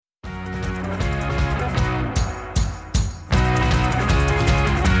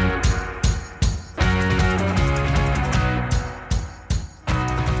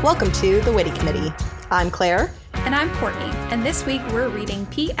Welcome to The Witty Committee. I'm Claire. And I'm Courtney. And this week we're reading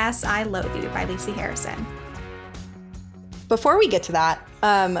P.S. I Loathe by Lacey Harrison. Before we get to that,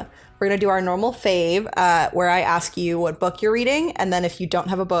 we're going to do our normal fave where I ask you what book you're reading. And then if you don't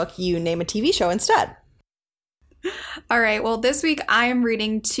have a book, you name a TV show instead. All right. Well, this week I am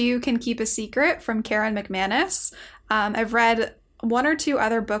reading Two Can Keep a Secret from Karen McManus. I've read one or two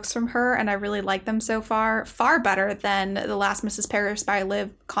other books from her, and I really like them so far. Far better than The Last Mrs. Parrish by Liv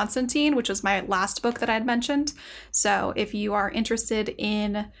Constantine, which was my last book that I'd mentioned. So if you are interested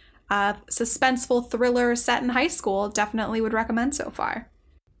in a suspenseful thriller set in high school, definitely would recommend so far.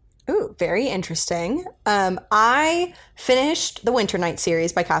 Ooh, very interesting. I finished the Winter Night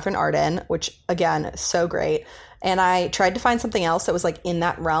series by Catherine Arden, which, again, is so great. And I tried to find something else that was like in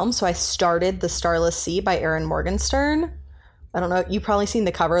that realm. So I started The Starless Sea by Erin Morgenstern. I don't know. You've probably seen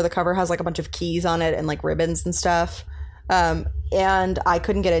the cover. The cover has like a bunch of keys on it and like ribbons and stuff. And I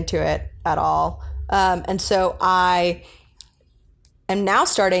couldn't get into it at all. And so I am now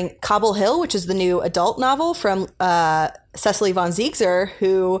starting Cobble Hill, which is the new adult novel from Cecily von Ziegler,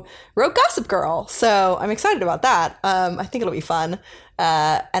 who wrote Gossip Girl. So I'm excited about that. I think it'll be fun.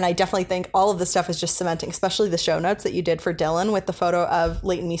 And I definitely think all of this stuff is just cementing, especially the show notes that you did for Dylan with the photo of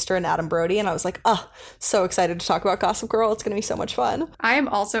Leighton Meester and Adam Brody. And I was like, oh, so excited to talk about Gossip Girl. It's going to be so much fun. I am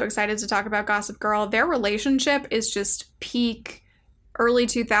also excited to talk about Gossip Girl. Their relationship is just peak early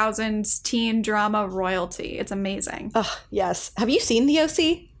 2000s teen drama royalty. It's amazing. Oh, yes. Have you seen The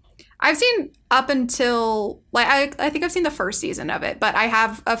OC? I've seen up until, like, I think I've seen the first season of it, but I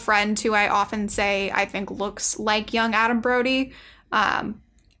have a friend who I often say I think looks like young Adam Brody.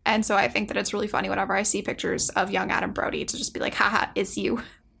 And so I think that it's really funny whenever I see pictures of young Adam Brody to just be like, haha, it's you.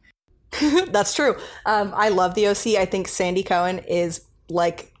 That's true. I love The OC. I think Sandy Cohen is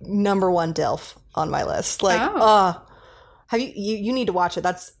like number one DILF on my list. Like, have you need to watch it.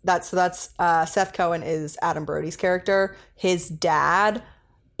 That's Seth Cohen is Adam Brody's character. His dad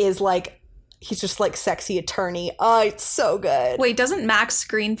is like, he's just like sexy attorney. Oh, it's so good. Wait, doesn't Max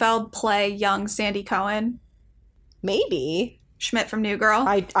Greenfeld play young Sandy Cohen? Maybe. Schmidt from New Girl.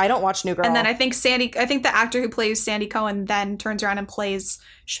 I don't watch New Girl. And then I think the actor who plays Sandy Cohen then turns around and plays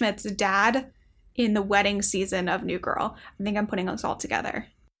Schmidt's dad in the wedding season of New Girl. I think I'm putting those all together.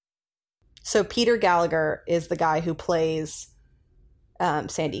 So Peter Gallagher is the guy who plays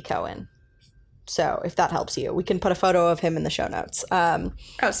Sandy Cohen. So if that helps you, we can put a photo of him in the show notes. Oh,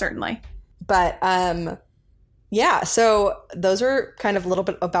 certainly. But yeah, so those are kind of a little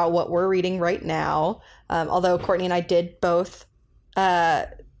bit about what we're reading right now. Although Courtney and I did both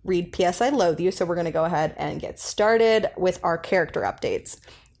read P.S. I Loathe You, so we're going to go ahead and get started with our character updates.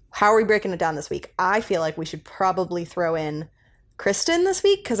 How are we breaking it down this week? I feel like we should probably throw in Kristen this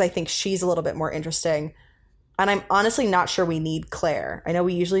week because I think she's a little bit more interesting. And I'm honestly not sure we need Claire. I know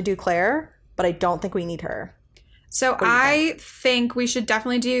we usually do Claire, but I don't think we need her. So I think we should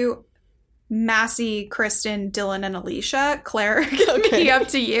definitely do Massie, Kristen, Dylan, and Alicia. Claire, can be up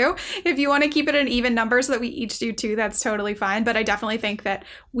to you. If you want to keep it an even number so that we each do two, that's totally fine. But I definitely think that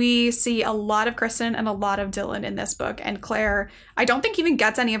we see a lot of Kristen and a lot of Dylan in this book. And Claire, I don't think even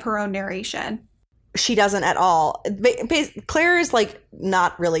gets any of her own narration. She doesn't at all. Claire is like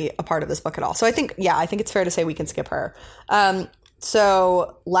not really a part of this book at all. So I think it's fair to say we can skip her.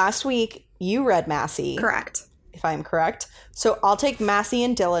 So last week you read Massie. Correct. If I am correct. So I'll take Massie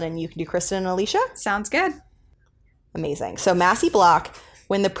and Dylan and you can do Kristen and Alicia. Sounds good. Amazing. So Massie Block,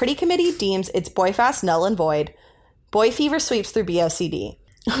 when the pretty committee deems its boy fast null and void, boy fever sweeps through BOCD.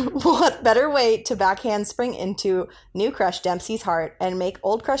 What better way to backhand spring into new crush Dempsey's heart and make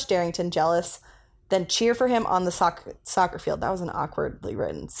old crush Darrington jealous than cheer for him on the soccer field. That was an awkwardly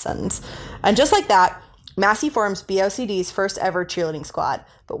written sentence. And just like that, Massie forms BOCD's first ever cheerleading squad.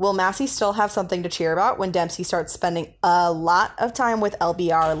 But will Massie still have something to cheer about when Dempsey starts spending a lot of time with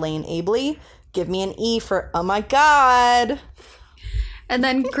LBR Lane Abley? Give me an E for, oh my God. And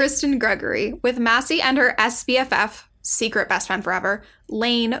then Kristen Gregory. With Massie and her SBFF, secret best friend forever,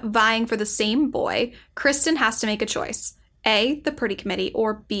 Lane vying for the same boy, Kristen has to make a choice. A, the pretty committee,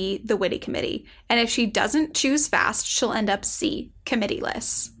 or B, the witty committee. And if she doesn't choose fast, she'll end up C,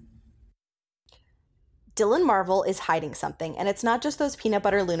 committeeless. Dylan Marvel is hiding something, and it's not just those peanut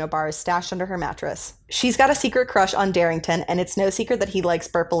butter Luna bars stashed under her mattress. She's got a secret crush on Darrington, and it's no secret that he likes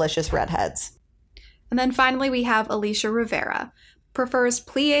burpalicious redheads. And then finally we have Alicia Rivera. Prefers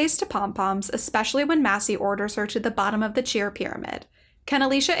pliés to pom-poms, especially when Massie orders her to the bottom of the cheer pyramid. Can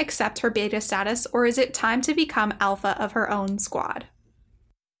Alicia accept her beta status, or is it time to become alpha of her own squad?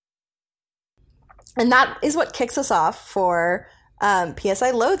 And that is what kicks us off for P.S.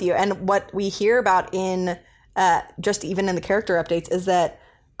 I Loathe You. And what we hear about in just even in the character updates is that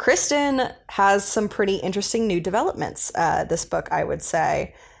Kristen has some pretty interesting new developments this book, I would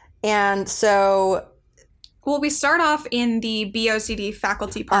say. And so... Well, we start off in the BOCD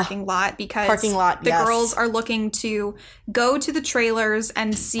faculty parking lot because the girls are looking to go to the trailers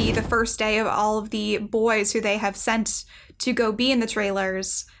and see the first day of all of the boys who they have sent to go be in the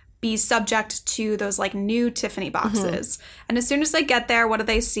trailers be subject to those like new Tiffany boxes. And as soon as they get there, what do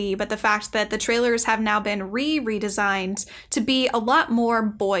they see? But the fact that the trailers have now been redesigned to be a lot more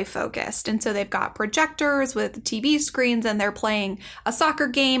boy focused. And so they've got projectors with TV screens and they're playing a soccer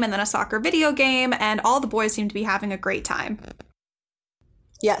game and then a soccer video game. And all the boys seem to be having a great time.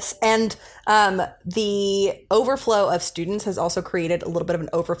 Yes. And the overflow of students has also created a little bit of an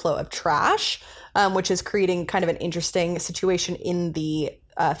overflow of trash, which is creating kind of an interesting situation in the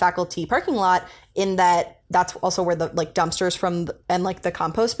faculty parking lot, in that that's also where the like dumpsters and like the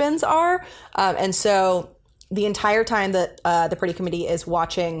compost bins are. And so the entire time that the Pretty Committee is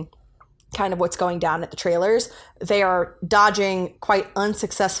watching kind of what's going down at the trailers, they are dodging quite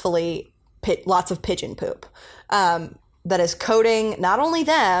unsuccessfully lots of pigeon poop that is coating not only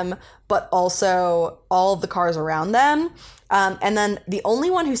them, but also all of the cars around them. And then the only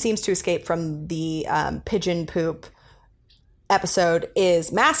one who seems to escape from the pigeon poop episode is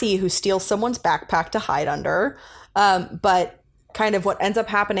Massie, who steals someone's backpack to hide under. But kind of what ends up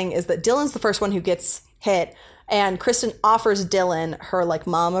happening is that Dylan's the first one who gets hit, and Kristen offers Dylan her like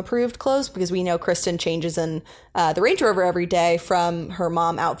mom approved clothes, because we know Kristen changes in the Range Rover every day from her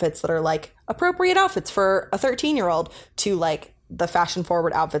mom outfits that are like appropriate outfits for a 13-year-old to like the fashion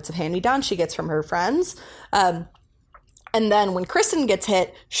forward outfits of hand-me-downs she gets from her friends. And then when Kristen gets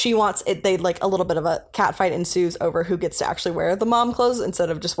hit, she wants it. They like a little bit of a catfight ensues over who gets to actually wear the mom clothes instead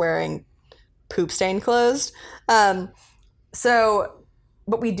of just wearing poop stained clothes. But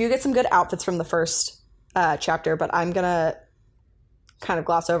we do get some good outfits from the first chapter, but I'm going to kind of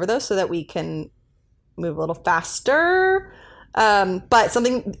gloss over those so that we can move a little faster. But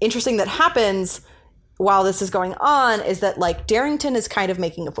something interesting that happens while this is going on is that like Darrington is kind of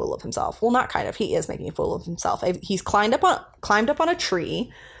making a fool of himself. Well, not kind of, he is making a fool of himself. He's climbed up on a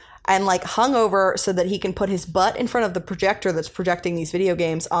tree and like hung over so that he can put his butt in front of the projector that's projecting these video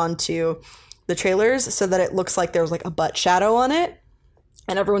games onto the trailers, so that it looks like there's like a butt shadow on it.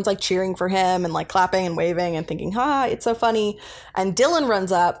 And everyone's like cheering for him and like clapping and waving and thinking, it's so funny. And Dylan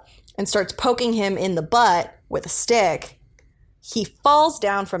runs up and starts poking him in the butt with a stick. He falls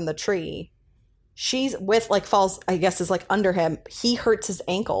down from the tree. She's falls, I guess, is like under him. He hurts his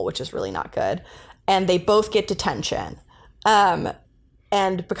ankle, which is really not good. And they both get detention.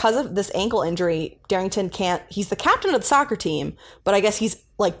 And because of this ankle injury, Darrington he's the captain of the soccer team, but I guess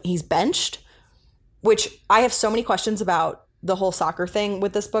he's benched, which I have so many questions about the whole soccer thing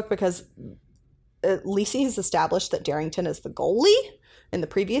with this book, because Lacey has established that Darrington is the goalie in the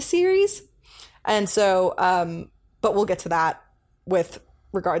previous series. And so, but we'll get to that with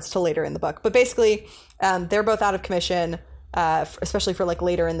regards to later in the book. But basically, they're both out of commission, especially for like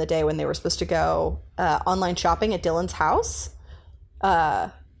later in the day when they were supposed to go online shopping at Dylan's house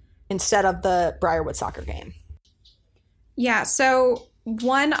instead of the Briarwood soccer game. Yeah, so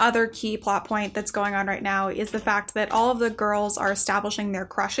one other key plot point that's going on right now is the fact that all of the girls are establishing their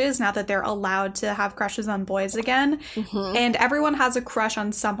crushes now that they're allowed to have crushes on boys again. Mm-hmm. And everyone has a crush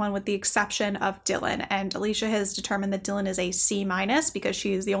on someone with the exception of Dylan. And Alicia has determined that Dylan is a C- because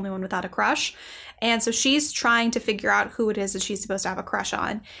she's the only one without a crush. And so she's trying to figure out who it is that she's supposed to have a crush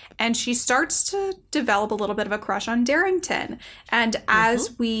on. And she starts to develop a little bit of a crush on Darrington. And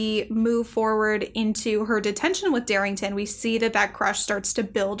as we move forward into her detention with Darrington, we see that crush starts to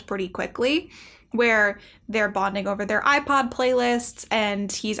build pretty quickly, where they're bonding over their iPod playlists,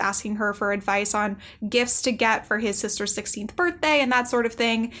 and he's asking her for advice on gifts to get for his sister's 16th birthday and that sort of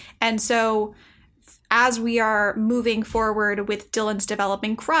thing. And so as we are moving forward with Dylan's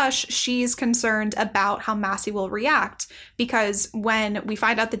developing crush, she's concerned about how Massie will react, because when we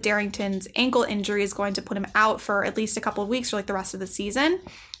find out that Darrington's ankle injury is going to put him out for at least a couple of weeks for like the rest of the season,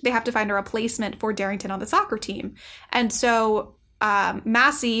 they have to find a replacement for Darrington on the soccer team. And so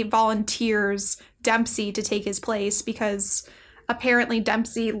Massie volunteers Dempsey to take his place, because apparently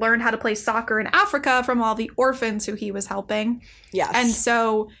Dempsey learned how to play soccer in Africa from all the orphans who he was helping. Yes. And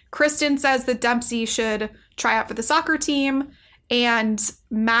so Kristen says that Dempsey should try out for the soccer team, and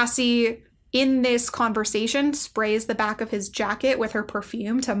Massie, in this conversation, sprays the back of his jacket with her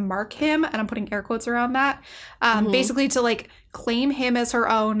perfume to mark him, and I'm putting air quotes around that, basically to like claim him as her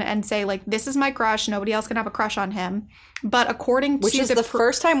own and say like, this is my crush, nobody else can have a crush on him. But according to the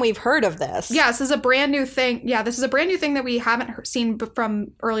first time we've heard of this. Yeah, this is a brand new thing. Yeah, this is a brand new thing that we haven't seen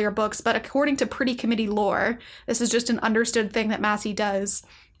from earlier books. But according to Pretty Committee lore, this is just an understood thing that Massie does.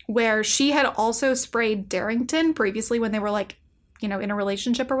 where she had also sprayed Darrington previously when they were like, you know, in a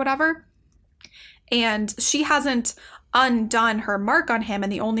relationship or whatever. And she hasn't undone her mark on him,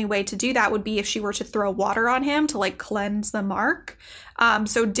 and the only way to do that would be if she were to throw water on him to like cleanse the mark.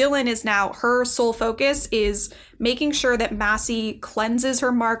 So Dylan is now, her sole focus is making sure that Massie cleanses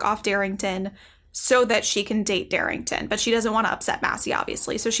her mark off Darrington so that she can date Darrington. But she doesn't want to upset Massie,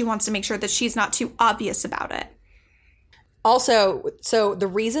 obviously, so she wants to make sure that she's not too obvious about it. Also, so the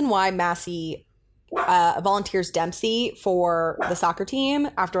reason why Massie volunteers Dempsey for the soccer team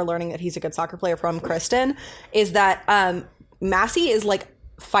after learning that he's a good soccer player from Kristen is that Massie is like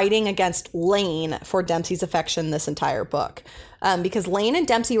fighting against Lane for Dempsey's affection this entire book, because Lane and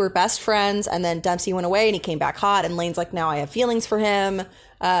Dempsey were best friends, and then Dempsey went away and he came back hot, and Lane's like, now I have feelings for him,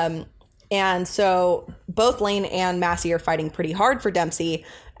 and so both Lane and Massie are fighting pretty hard for Dempsey.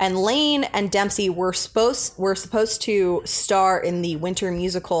 And Lane and Dempsey were supposed to star in the winter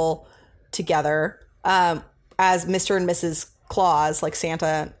musical together as Mr. and Mrs. Claus, like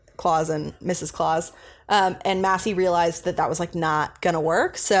Santa Claus and Mrs. Claus. And Massie realized that was like not gonna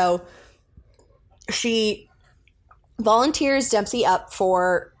work. So she volunteers Dempsey up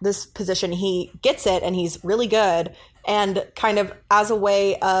for this position. He gets it and he's really good. And kind of as a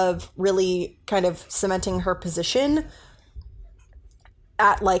way of really kind of cementing her position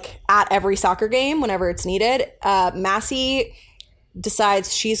at every soccer game whenever it's needed, Massie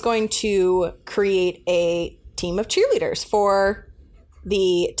decides she's going to create a team of cheerleaders for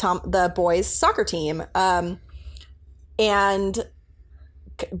the boys' soccer team, and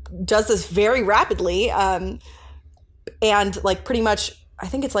does this very rapidly, and like pretty much I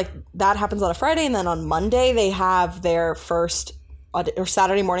think it's like that happens on a Friday, and then on Monday they have their first or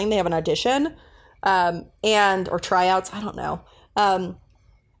Saturday morning they have an audition, or tryouts, I don't know,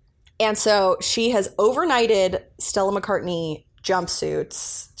 and so she has overnighted Stella McCartney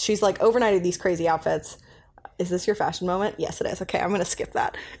jumpsuits. She's like overnighted these crazy outfits. Is this your fashion moment? Yes, it is. Okay, I'm gonna skip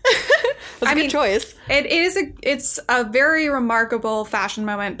that. That's a good choice. It's a very remarkable fashion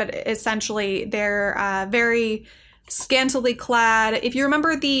moment, but essentially they're very scantily clad. If you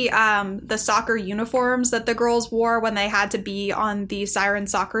remember the soccer uniforms that the girls wore when they had to be on the Siren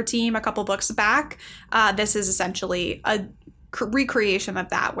soccer team a couple books back, this is essentially a recreation of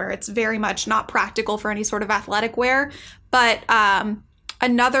that, where it's very much not practical for any sort of athletic wear. But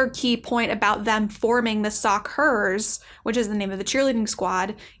another key point about them forming the Socc-hers, which is the name of the cheerleading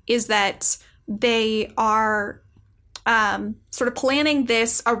squad, is that they are sort of planning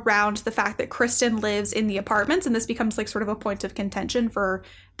this around the fact that Kristen lives in the apartments, and this becomes like sort of a point of contention for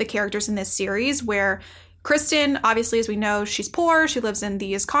the characters in this series, where Kristen, obviously, as we know, she's poor. She lives in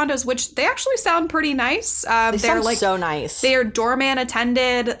these condos, which they actually sound pretty nice. They sound like so nice. They are doorman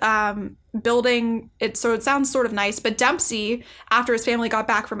attended building. So it sounds sort of nice. But Dempsey, after his family got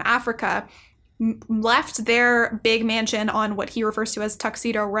back from Africa, left their big mansion on what he refers to as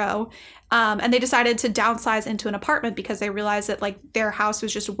Tuxedo Row, and they decided to downsize into an apartment because they realized that like their house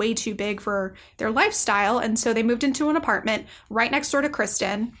was just way too big for their lifestyle, and so they moved into an apartment right next door to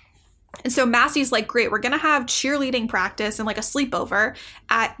Kristen. And so Massie's like, great, we're going to have cheerleading practice and like a sleepover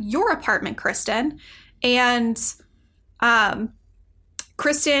at your apartment, Kristen. And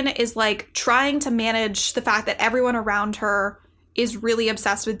Kristen is like trying to manage the fact that everyone around her is really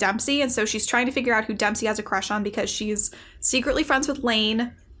obsessed with Dempsey. And so she's trying to figure out who Dempsey has a crush on, because she's secretly friends with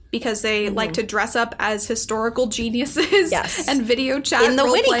Lane, because they like to dress up as historical geniuses, yes, and video chat in the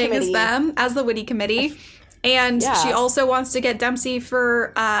role Witty playing Committee. as them, as the Witty Committee. And she also wants to get Dempsey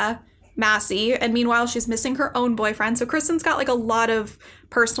for Massie, and meanwhile she's missing her own boyfriend. So Kristen's got like a lot of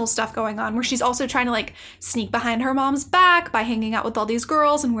personal stuff going on, where she's also trying to like sneak behind her mom's back by hanging out with all these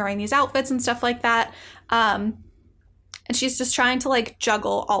girls and wearing these outfits and stuff like that. And she's just trying to like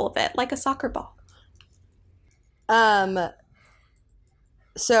juggle all of it like a soccer ball.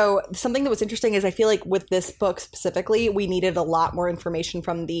 So something that was interesting is I feel like with this book specifically, we needed a lot more information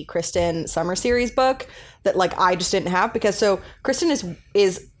from the Kristen Summer Series book that like I just didn't have, because so Kristen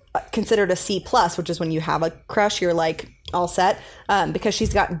is considered a C+, which is when you have a crush, you're like all set, because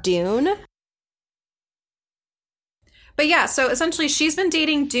she's got Dune. But yeah, so essentially she's been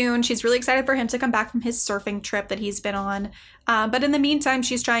dating Dune. She's really excited for him to come back from his surfing trip that he's been on. But in the meantime,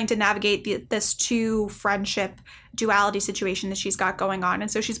 she's trying to navigate this two friendship duality situation that she's got going on.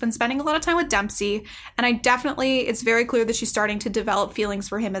 And so she's been spending a lot of time with Dempsey. And it's very clear that she's starting to develop feelings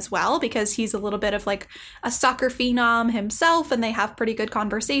for him as well, because he's a little bit of like a soccer phenom himself, and they have pretty good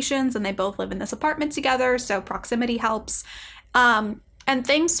conversations, and they both live in this apartment together. So proximity helps. And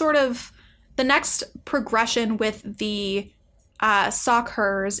things sort of, the next progression with the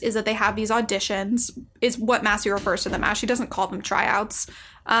Socc-hers is that they have these auditions, is what Massie refers to them as. She doesn't call them tryouts.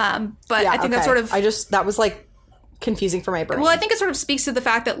 But I think that sort of... that was, like, confusing for my brain. Well, I think it sort of speaks to the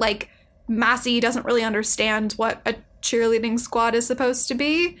fact that, like, Massie doesn't really understand what a cheerleading squad is supposed to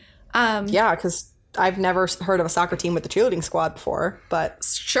be. Yeah, because I've never heard of a soccer team with a cheerleading squad before, but...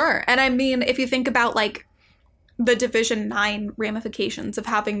 Sure. And I mean, if you think about, like, the Division 9 ramifications of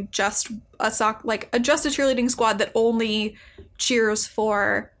having just a cheerleading squad that only cheers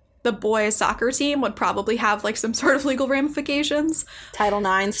for the boys' soccer team would probably have, like, some sort of legal ramifications. Title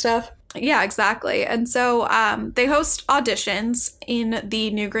IX stuff? Yeah, exactly. And so they host auditions in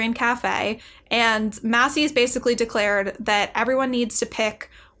the New Green Cafe, and Massie has basically declared that everyone needs to pick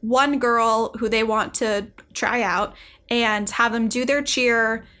one girl who they want to try out and have them do their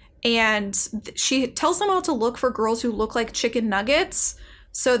cheer, and she tells them all to look for girls who look like chicken nuggets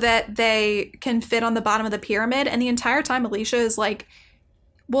so that they can fit on the bottom of the pyramid. And the entire time Alicia is like,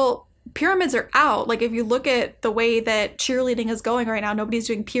 well, pyramids are out. Like, if you look at the way that cheerleading is going right now, nobody's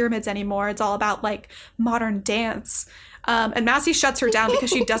doing pyramids anymore. It's all about, like, modern dance. And Massie shuts her down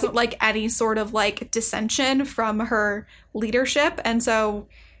because she doesn't like any sort of, like, dissension from her leadership. And so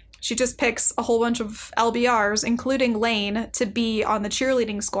she just picks a whole bunch of LBRs, including Lane, to be on the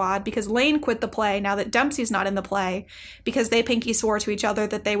cheerleading squad because Lane quit the play now that Dempsey's not in the play because they pinky swore to each other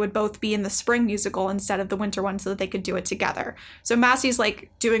that they would both be in the spring musical instead of the winter one so that they could do it together. So Massie's, like,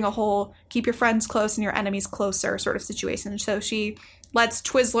 doing a whole keep your friends close and your enemies closer sort of situation. So she lets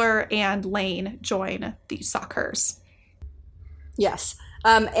Twizzler and Lane join the Socc-hers. Yes.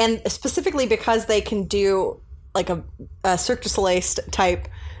 And specifically because they can do, like, a Cirque du Soleil type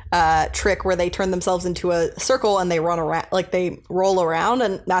trick where they turn themselves into a circle and they run around, like, they roll around,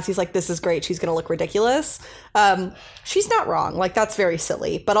 and Massie's like, this is great, she's gonna look ridiculous. She's not wrong. Like, that's very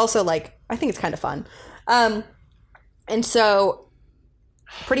silly, but also, like, I think it's kind of fun. And so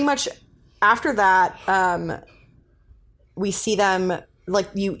pretty much after that, we see them, like,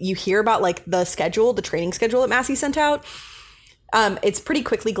 you hear about, like, the training schedule that Massie sent out. It's pretty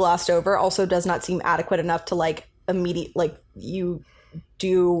quickly glossed over, also does not seem adequate enough to, like, you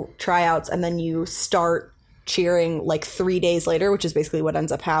do tryouts and then you start cheering, like, 3 days later, which is basically what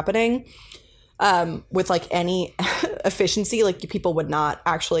ends up happening, with, like, any efficiency. Like, people would not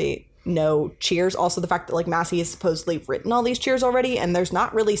actually know cheers. Also, the fact that, like, Massie has supposedly written all these cheers already, and there's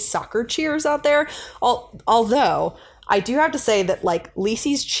not really soccer cheers out there. Although I do have to say that, like,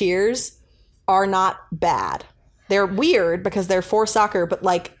 Lisi's cheers are not bad. They're weird because they're for soccer, but,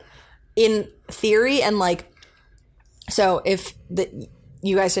 like, in theory and, like, so if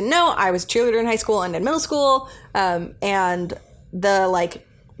you guys didn't know, I was a cheerleader in high school and in middle school, and the, like,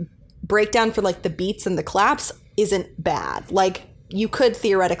 breakdown for, like, the beats and the claps isn't bad. Like, you could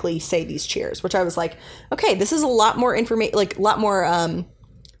theoretically say these cheers, which I was like, okay, this is a lot more information, like, a lot more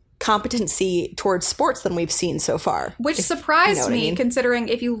competency towards sports than we've seen so far. Which surprised me, considering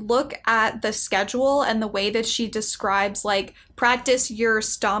if you look at the schedule and the way that she describes, like, practice your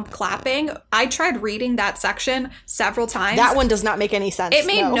stomp clapping. I tried reading that section several times. That one does not make any sense. It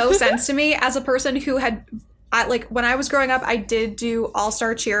made no sense to me as a person who had, like, when I was growing up, I did do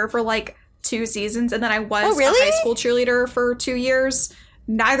all-star cheer for, like, 2 seasons, and then I was a high school cheerleader for 2 years.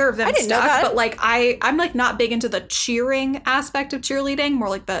 Neither of them stuck, but, like, I'm, like, not big into the cheering aspect of cheerleading, more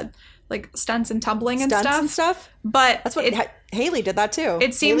like the, like, stunts and tumbling and stuff. But that's what Haley did that too.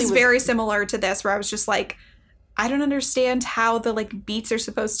 It seems very similar to this, where I was just like, I don't understand how the, like, beats are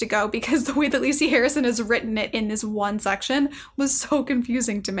supposed to go, because the way that Lisi Harrison has written it in this one section was so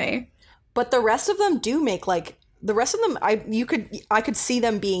confusing to me. But the rest of them do make, like, the rest of them, I could see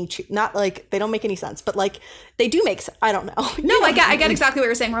them being not, like, they don't make any sense, but, like, they do make sense. I don't know. No, I get exactly what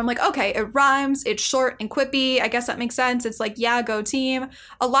you're saying, where I'm like, okay, it rhymes, it's short and quippy, I guess that makes sense. It's like, yeah, go team.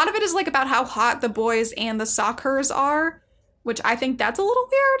 A lot of it is, like, about how hot the boys and the Socc-hers are, which I think that's a little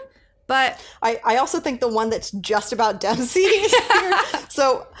weird. But I also think the one that's just about Dempsey is weird.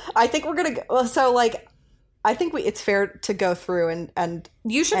 So I think we're gonna go, so, like, I think it's fair to go through and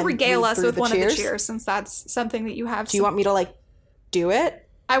you should regale us with one of the cheers, since that's something that you have. Do you want me to, like, do it?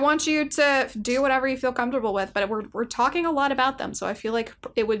 I want you to do whatever you feel comfortable with, but we're talking a lot about them, so I feel like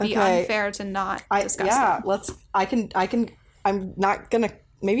it would be unfair to not discuss them. Yeah, I'm not gonna,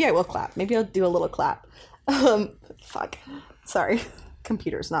 maybe I will clap. Maybe I'll do a little clap. Fuck. Sorry.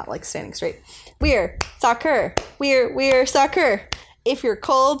 Computer's not, like, standing straight. We're Socc-her. We're Socc-her. If you're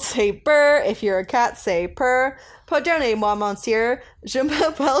cold, say burr. If you're a cat, say purr. Pardonnez-moi, monsieur. Je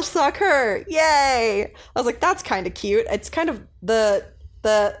m'appelle Socc-her. Yay! I was like, that's kind of cute. It's kind of the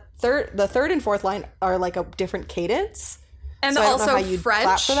third and fourth line are, like, a different cadence. And so also I don't know how you'd French.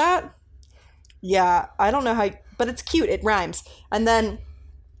 clap for that. Yeah, I don't know how, but it's cute. It rhymes. And then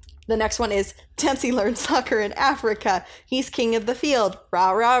the next one is Dempsey learned soccer in Africa. He's king of the field.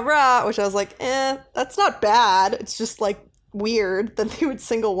 Rah, rah, rah. Which I was like, that's not bad. It's just like weird that they would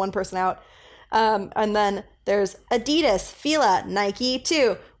single one person out. And then there's Adidas, Fila, Nike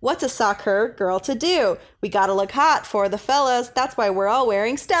too. What's a Socc-her girl to do? We gotta look hot for the fellas. That's why we're all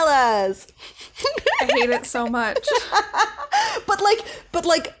wearing Stellas. I hate it so much. But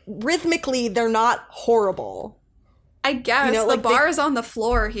like rhythmically, they're not horrible. I guess, you know, the bar is on the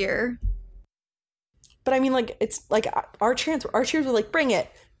floor here. But I mean, like, it's like our cheers were like, bring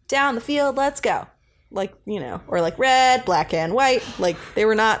it down the field, let's go. Like, you know, or like red, black, and white. Like, they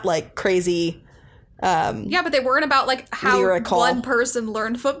were not like crazy. Yeah, but they weren't about like how lyrical. One person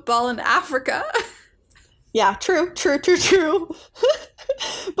learned football in Africa. Yeah, true.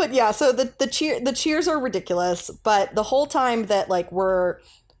 But yeah, so the cheers are ridiculous. But the whole time that like we're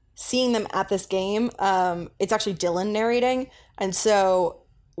seeing them at this game, it's actually Dylan narrating, and so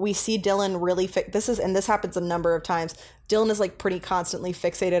we see Dylan really this happens a number of times. Dylan is like pretty constantly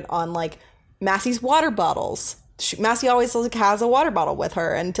fixated on like Massie's water bottles. Massie always like has a water bottle with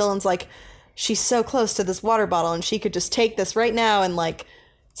her, and Dylan's like, she's so close to this water bottle, and she could just take this right now and like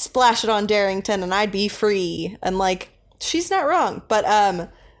splash it on Darrington, and I'd be free. And like, she's not wrong. But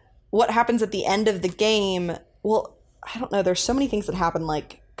what happens at the end of the game? Well, I don't know. There's so many things that happen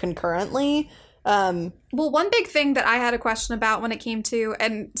like concurrently. Well, one big thing that I had a question about when it came to,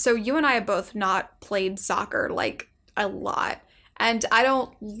 and so you and I have both not played soccer like a lot, and I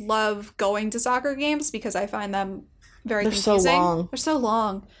don't love going to soccer games because I find them very confusing. They're so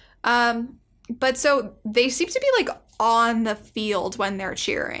long. But so they seem to be like on the field when they're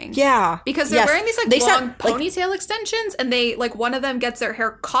cheering. Yeah. Because they're wearing these like long ponytail extensions, and they like one of them gets their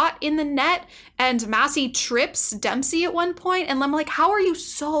hair caught in the net, and Massie trips Dempsey at one point, and I'm like, how are you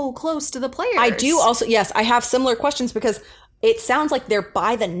so close to the players? I do also, yes, I have similar questions because it sounds like they're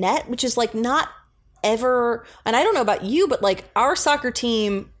by the net, which is like not ever, and I don't know about you, but like our soccer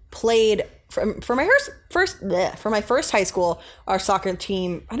team played for my first high school, our soccer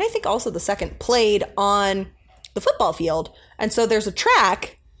team, and I think also the second, played on the football field. And so there's a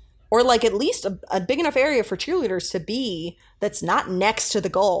track, or like at least a big enough area for cheerleaders to be, that's not next to the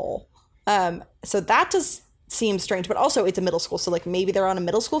goal. So that does seem strange, but also it's a middle school. So like maybe they're on a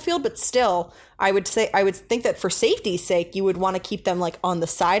middle school field, but still I would think that for safety's sake, you would want to keep them like on the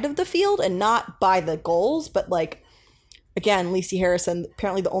side of the field and not by the goals. But like, again, Lacey Harrison,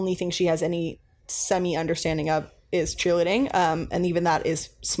 apparently the only thing she has any semi-understanding of is cheerleading, and even that is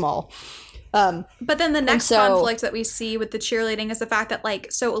small. But then the next conflict that we see with the cheerleading is the fact that, like,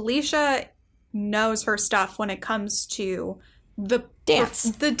 so Alicia knows her stuff when it comes to the dance,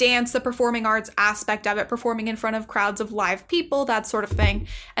 the performing arts aspect of it, performing in front of crowds of live people, that sort of thing.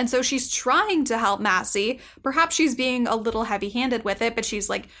 And so she's trying to help Massie. Perhaps she's being a little heavy-handed with it, but she's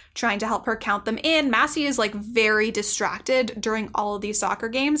like trying to help her count them in. Massie is like very distracted during all of these soccer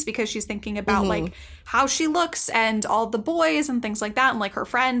games because she's thinking about like how she looks and all the boys and things like that, and like her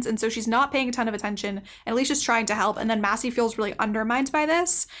friends. And so she's not paying a ton of attention, and Alicia's trying to help. And then Massie feels really undermined by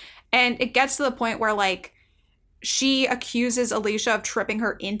this. And it gets to the point where like she accuses Alicia of tripping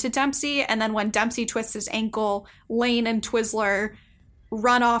her into Dempsey, and then when Dempsey twists his ankle, Lane and Twizzler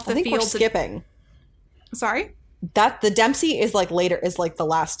run off the field. We're skipping. Sorry? That the Dempsey is like later, is like the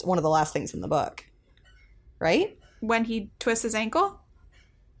last, one of the last things in the book, right? When he twists his ankle?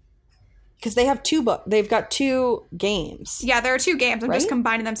 Because they've got two games. Yeah, there are two games. I'm just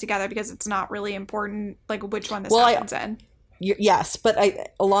combining them together because it's not really important like which one this happens in. Yes, but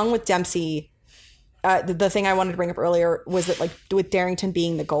along with Dempsey, the thing I wanted to bring up earlier was that, like, with Darrington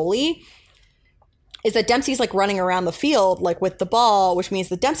being the goalie, is that Dempsey's, like, running around the field, like, with the ball, which means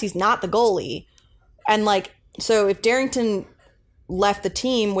that Dempsey's not the goalie. And, like, so if Darrington left the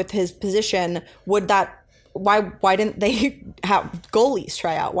team with his position, would that... Why didn't they have goalies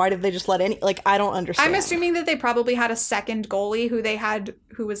try out? Why did they just let any... Like, I don't understand. I'm assuming that they probably had a second goalie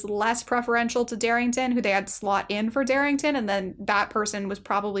who was less preferential to Darrington, who they had slot in for Darrington, and then that person was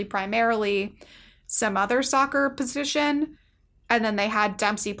probably primarily some other soccer position, and then they had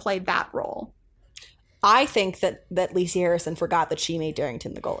Dempsey play that role. I think that Lacey Harrison forgot that she made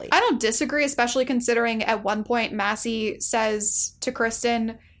Darrington the goalie. I don't disagree, especially considering at one point Massie says to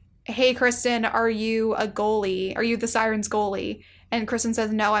Kristen, "Hey, Kristen, are you a goalie? Are you the Sirens goalie?" And Kristen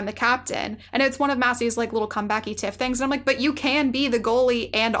says, "No, I'm the captain." And it's one of Massie's like little comebacky tiff things. And I'm like, but you can be the goalie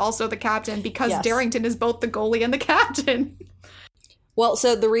and also the captain because Darrington is both the goalie and the captain. Well,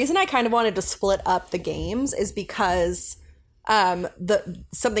 so the reason I kind of wanted to split up the games is because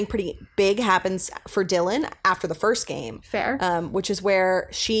something pretty big happens for Dylan after the first game. Fair. Which is where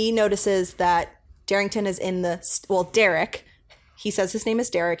she notices that Darrington is in Derek. He says his name is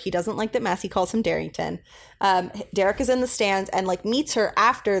Derek. He doesn't like that Massie calls him Darrington. Derek is in the stands and like meets her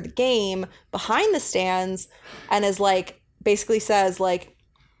after the game behind the stands and is like, basically says like,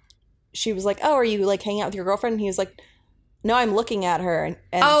 she was like, oh, are you like hanging out with your girlfriend? And he was like, no, I'm looking at her. And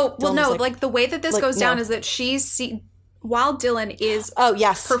oh, well, no, like the way that this goes down is that while Dylan is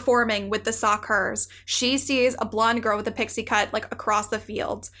performing with the Socc-hers, she sees a blonde girl with a pixie cut like across the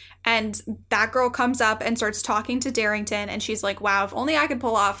field. And that girl comes up and starts talking to Darrington. And she's like, wow, if only I could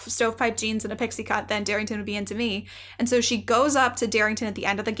pull off stovepipe jeans and a pixie cut, then Darrington would be into me. And so she goes up to Darrington at the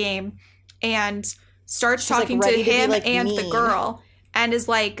end of the game and starts talking like to him and mean. The girl and is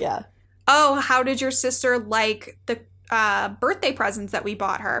like, oh, how did your sister like the birthday presents that we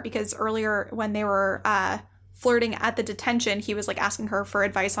bought her? Because earlier when they were flirting at the detention, he was like asking her for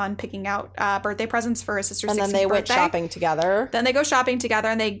advice on picking out birthday presents for his sister's 16th birthday. And then they went shopping together. Then they go shopping together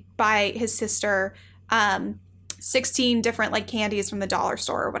and they buy his sister 16 different like candies from the dollar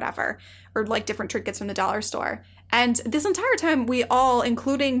store or whatever, or like different trinkets from the dollar store. And this entire time we all,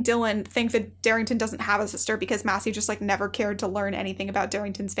 including Dylan, think that Darrington doesn't have a sister because Massie just like never cared to learn anything about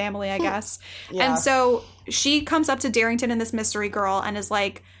Darrington's family, I guess. And so she comes up to Darrington and this mystery girl and is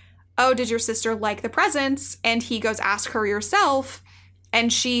like, oh, did your sister like the presents? And he goes, ask her yourself.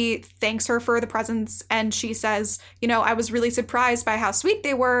 And she thanks her for the presents. And she says, you know, I was really surprised by how sweet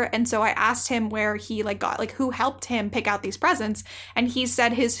they were. And so I asked him where he like got, like who helped him pick out these presents. And he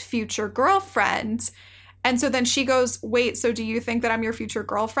said his future girlfriend. And so then she goes, wait, so do you think that I'm your future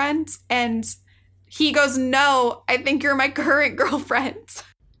girlfriend? And he goes, no, I think you're my current girlfriend.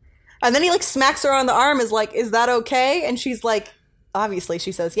 And then he like smacks her on the arm, is like, is that okay? And she's like, obviously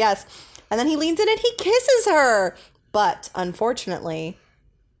she says yes. And then he leans in and he kisses her. But unfortunately,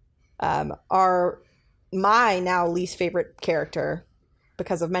 my now least favorite character,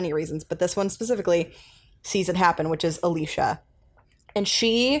 because of many reasons, but this one specifically, sees it happen, which is Alicia. And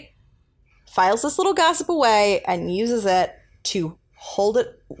she files this little gossip away and uses it to hold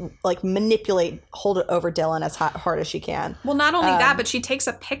it, like hold it over Dylan as hard as she can. Well, not only that, but she takes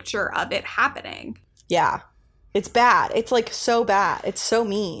a picture of it happening. Yeah. It's bad. It's like so bad. It's so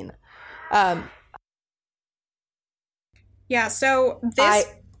mean. Yeah, so this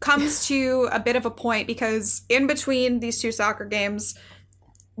comes to a bit of a point because in between these two soccer games,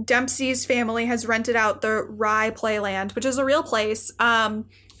 Dempsey's family has rented out the Rye Playland, which is a real place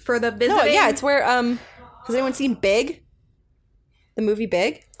for the visiting. No, yeah, it's where, has anyone seen Big? The movie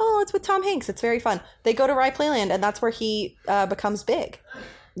Big? Oh, it's with Tom Hanks. It's very fun. They go to Rye Playland, and that's where he becomes big.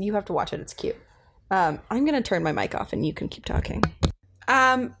 You have to watch it. It's cute. I'm going to turn my mic off, and you can keep talking.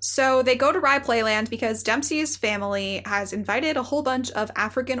 So they go to Rye Playland because Dempsey's family has invited a whole bunch of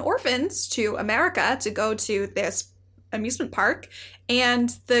African orphans to America to go to this amusement park. And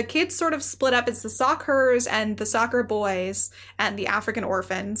the kids sort of split up. It's the Socc-hers and the soccer boys and the African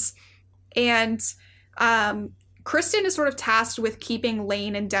orphans. And Kristen is sort of tasked with keeping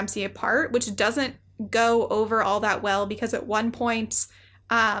Lane and Dempsey apart, which doesn't go over all that well because at one point,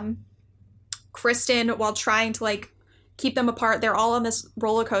 Kristen, while trying to like keep them apart, they're all on this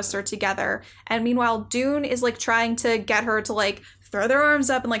roller coaster together. And meanwhile, Dune is like trying to get her to like throw their arms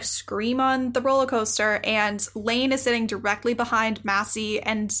up and like scream on the roller coaster. And Lane is sitting directly behind Massie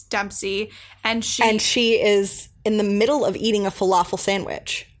and Dempsey. And she is in the middle of eating a falafel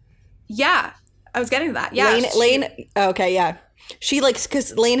sandwich. Yeah, I was getting to that. Yeah. Lane. Okay. Yeah. She like,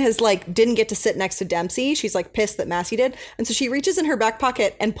 because Lane has like didn't get to sit next to Dempsey. She's like pissed that Massie did. And so she reaches in her back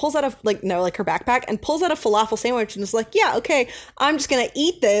pocket and pulls out her backpack and pulls out a falafel sandwich and is like, yeah, okay, I'm just going to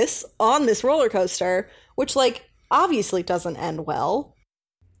eat this on this roller coaster, which like obviously doesn't end well.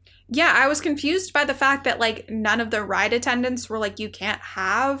 Yeah, I was confused by the fact that like none of the ride attendants were like, you can't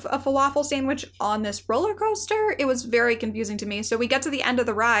have a falafel sandwich on this roller coaster. It was very confusing to me. So we get to the end of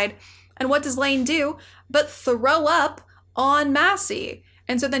the ride and what does Lane do but throw up on Massie.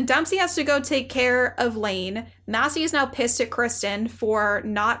 And so then Dempsey has to go take care of Lane. Massie is now pissed at Kristen for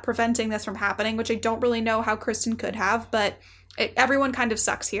not preventing this from happening, which I don't really know how Kristen could have, but everyone kind of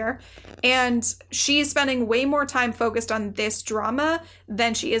sucks here. And she's spending way more time focused on this drama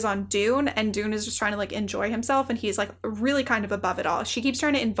than she is on Dune. And Dune is just trying to like enjoy himself. And he's like really kind of above it all. She keeps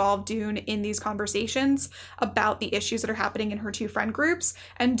trying to involve Dune in these conversations about the issues that are happening in her two friend groups.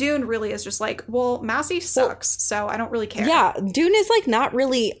 And Dune really is just like, well, Massie sucks. So I don't really care. Yeah. Dune is like not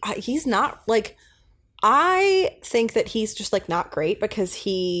really, he's not like, I think that he's just like not great because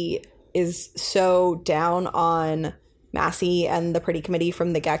he is so down on Massie and the pretty committee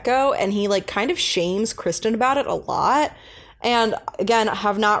from the get-go, and he like kind of shames Kristen about it a lot. And again, I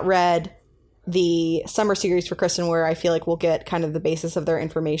have not read the summer series for Kristen, where I feel like we'll get kind of the basis of their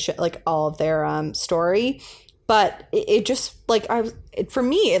information, like all of their story. But it just like for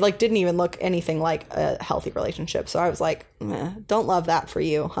me, it like didn't even look anything like a healthy relationship. So I was like, don't love that for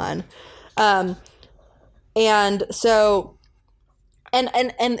you, hun. And so, and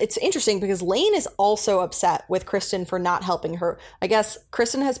it's interesting because Lane is also upset with Kristen for not helping her. I guess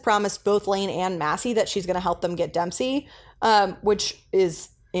Kristen has promised both Lane and Massie that she's going to help them get Dempsey, which is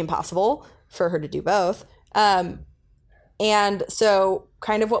impossible for her to do both. And so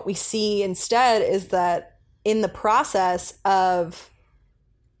kind of what we see instead is that in the process of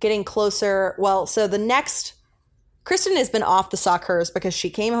getting closer, so the next, Kristen has been off the Socc-hers because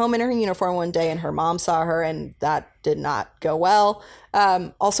she came home in her uniform one day and her mom saw her, and that did not go well.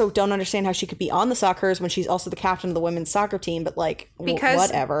 Also, don't understand how she could be on the Socc-hers when she's also the captain of the women's soccer team, but like, because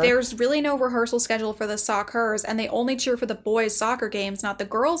whatever. There's really no rehearsal schedule for the Socc-hers, and they only cheer for the boys' soccer games, not the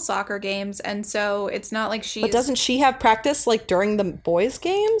girls' soccer games, and so it's not like she's... But doesn't she have practice like during the boys'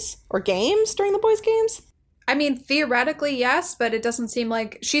 games? Or games during the boys' games? I mean, theoretically, yes, but it doesn't seem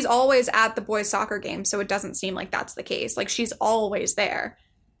like she's always at the boys' soccer game, so it doesn't seem like that's the case. Like, she's always there.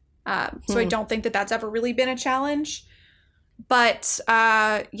 So I don't think that that's ever really been a challenge. But,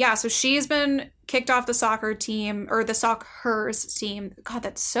 so she's been kicked off the soccer team, or the Socc-hers team. God,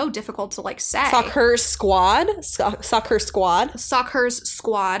 that's so difficult to, like, say. Socc-hers squad? Socc-her squad? Socc-hers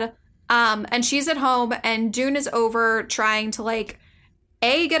squad. And she's at home, and Dune is over trying to, like,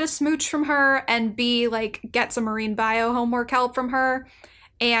 A, get a smooch from her, and B, like, get some marine bio homework help from her.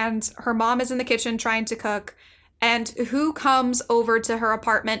 And her mom is in the kitchen trying to cook. And who comes over to her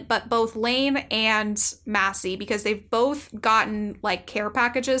apartment but both Lane and Massie, because they've both gotten, like, care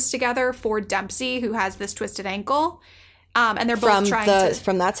packages together for Dempsey, who has this twisted ankle. And they're both from the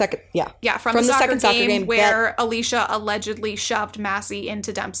second soccer game where Alicia allegedly shoved Massie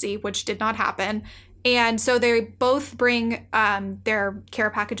into Dempsey, which did not happen. And so they both bring their care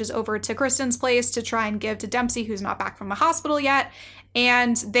packages over to Kristen's place to try and give to Dempsey, who's not back from the hospital yet.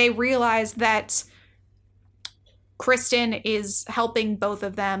 And they realize that Kristen is helping both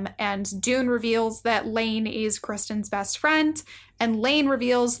of them. And Dune reveals that Lane is Kristen's best friend. And Lane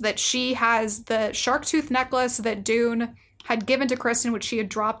reveals that she has the shark tooth necklace that Dune had given to Kristen, which she had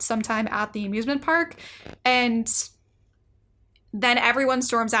dropped sometime at the amusement park. And then everyone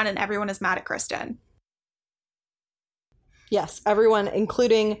storms out and everyone is mad at Kristen. Yes, everyone,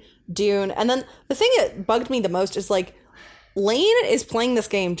 including Dune. And then the thing that bugged me the most is, like, Lane is playing this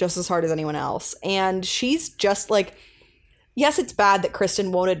game just as hard as anyone else. And she's just, like, yes, it's bad that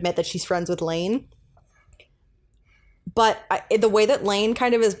Kristen won't admit that she's friends with Lane. But the way that Lane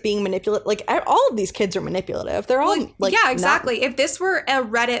kind of is being manipulative, like, all of these kids are manipulative. They're all, like... Yeah, exactly. If this were a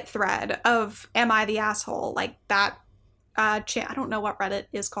Reddit thread of Am I the Asshole? Like, that... I don't know what Reddit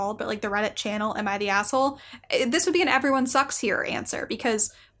is called, but like the Reddit channel, Am I the Asshole? This would be an everyone sucks here answer,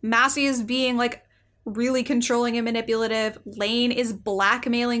 because Massie is being like really controlling and manipulative. Lane is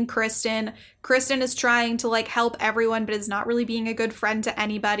blackmailing Kristen. Kristen is trying to like help everyone, but is not really being a good friend to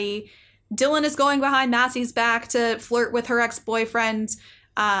anybody. Dylan is going behind Massie's back to flirt with her ex-boyfriend.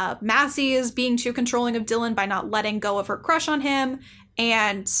 Massie is being too controlling of Dylan by not letting go of her crush on him.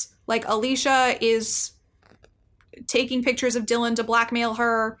 And like Alicia is taking pictures of Dylan to blackmail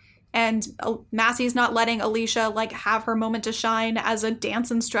her, and Massie's not letting Alicia like have her moment to shine as a dance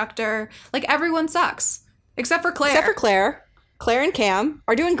instructor. Like, everyone sucks except for Claire. Claire and Cam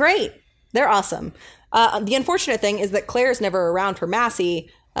are doing great. They're awesome. The unfortunate thing is that Claire's never around for Massie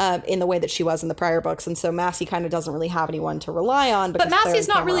in the way that she was in the prior books, and so Massie kind of doesn't really have anyone to rely on. But Massie's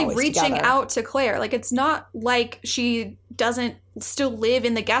not really reaching out to Claire. Like, it's not like she doesn't still live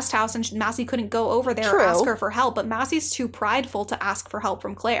in the guest house and Massie couldn't go over there or ask her for help, but Massie's too prideful to ask for help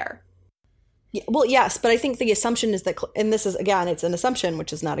from Claire. Yeah, well, yes, but I think the assumption is that, and this is, again, it's an assumption,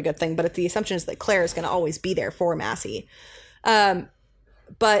 which is not a good thing, but the assumption is that Claire is going to always be there for Massie.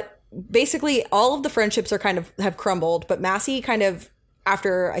 But basically all of the friendships are kind of have crumbled, but Massie kind of,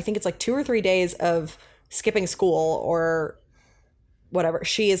 after I think it's like 2 or 3 days of skipping school or whatever,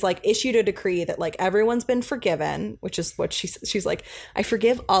 she is like issued a decree that like everyone's been forgiven, which is what she's like, I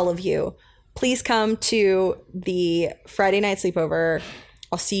forgive all of you. Please come to the Friday night sleepover.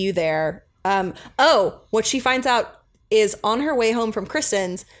 I'll see you there. What she finds out is on her way home from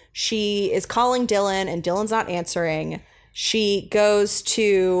Kristen's, she is calling Dylan and Dylan's not answering. She goes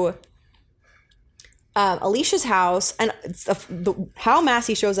to Alicia's house, and how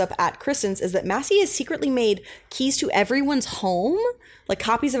Massie shows up at Kristen's is that Massie has secretly made keys to everyone's home, like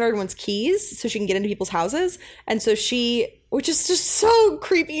copies of everyone's keys, so she can get into people's houses. And so which is just so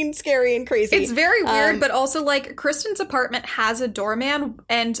creepy and scary and crazy. It's very weird, but also like Kristen's apartment has a doorman,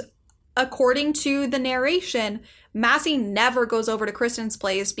 and according to the narration, Massie never goes over to Kristen's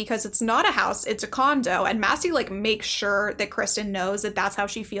place because it's not a house, it's a condo. And Massie like makes sure that Kristen knows that that's how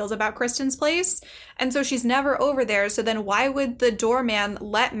she feels about Kristen's place. And so she's never over there. So then why would the doorman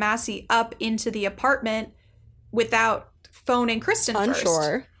let Massie up into the apartment without phoning Kristen first?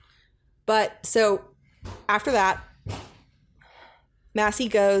 Unsure. But so after that, Massie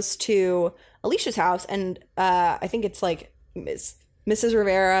goes to Alicia's house, and I think it's like Mrs.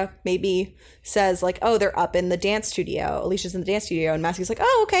 Rivera maybe says like, oh, they're up in the dance studio. Alicia's in the dance studio, and Massie's like,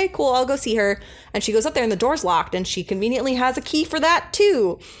 oh, okay, cool, I'll go see her. And she goes up there, and the door's locked, and she conveniently has a key for that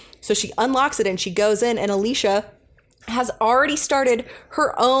too. So she unlocks it, and she goes in, and Alicia has already started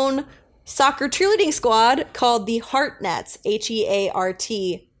her own soccer cheerleading squad called the Heart Nets, HEART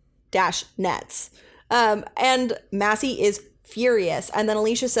 -nets. And Massie is furious. And then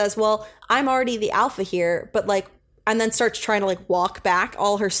Alicia says, well, I'm already the alpha here, but like, and then starts trying to like walk back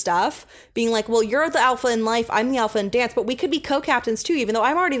all her stuff, being like, well, you're the alpha in life, I'm the alpha in dance, but we could be co-captains too, even though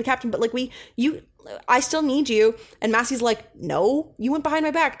I'm already the captain, but like I still need you. And Massie's like, no, you went behind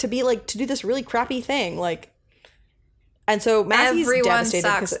my back to be like, to do this really crappy thing. Like, and so Massie's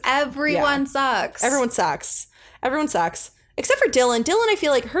devastated. Everyone sucks. Everyone sucks. Except for Dylan. Dylan, I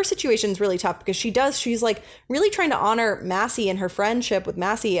feel like her situation's really tough because she's like really trying to honor Massie and her friendship with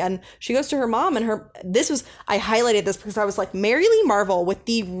Massie. And she goes to her mom, and I highlighted this because I was like, Mary Lee Marvel with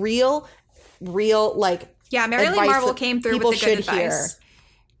the real like, yeah, Mary Lee Marvel came through with the good advice.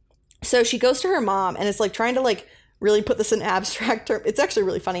 So she goes to her mom and is like trying to like really put this in abstract terms. It's actually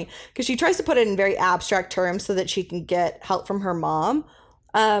really funny because she tries to put it in very abstract terms so that she can get help from her mom.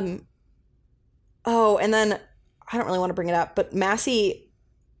 And then I don't really want to bring it up, but Massie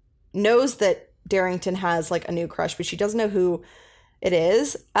knows that Darrington has like a new crush, but she doesn't know who it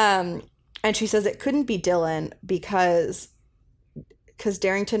is. And she says it couldn't be Dylan because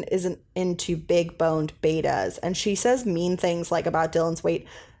Darrington isn't into big boned betas. And she says mean things like about Dylan's weight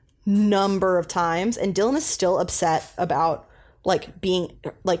number of times. And Dylan is still upset about like being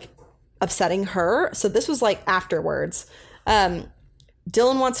like upsetting her. So this was like afterwards. Dylan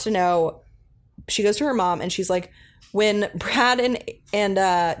wants to know. She goes to her mom and she's like, when Brad and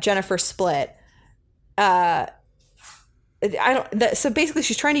Jennifer split, so basically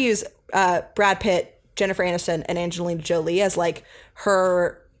she's trying to use Brad Pitt, Jennifer Aniston, and Angelina Jolie as like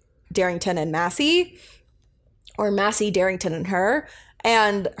her Darrington and Massie, or Massie, Darrington, and her.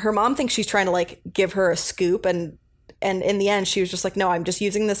 And her mom thinks she's trying to like give her a scoop, and in the end she was just like, no, I'm just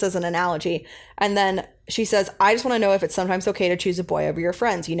using this as an analogy. And then she says, I just want to know if it's sometimes okay to choose a boy over your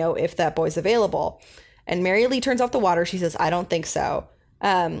friends, if that boy's available. And Mary Lee turns off the water. She says, I don't think so.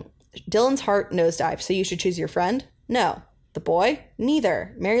 Dylan's heart nosedive. So you should choose your friend? No. The boy?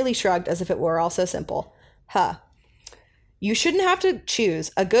 Neither. Mary Lee shrugged as if it were all so simple. Huh. You shouldn't have to choose.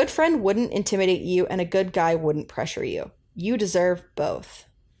 A good friend wouldn't intimidate you, and a good guy wouldn't pressure you. You deserve both.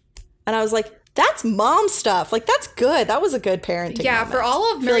 And I was like, that's mom stuff. Like, that's good. That was a good parenting moment. For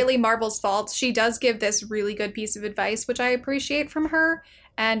all of Mary Lee Marvel's faults, she does give this really good piece of advice, which I appreciate from her.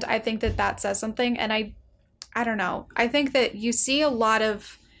 And I think that says something. And I don't know. I think that you see a lot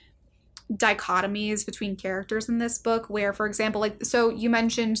of dichotomies between characters in this book where, for example, like, so you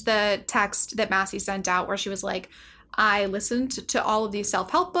mentioned the text that Massie sent out where she was like, I listened to all of these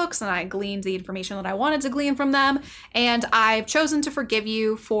self-help books and I gleaned the information that I wanted to glean from them. And I've chosen to forgive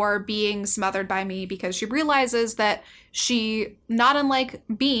you for being smothered by me, because she realizes that she, not unlike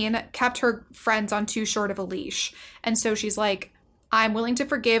Bean, kept her friends on too short of a leash. And so she's like, I'm willing to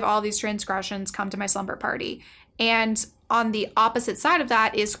forgive all these transgressions. Come to my slumber party. And on the opposite side of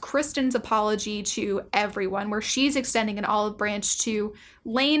that is Kristen's apology to everyone, where she's extending an olive branch to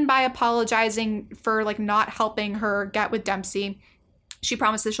Lane by apologizing for like not helping her get with Dempsey. She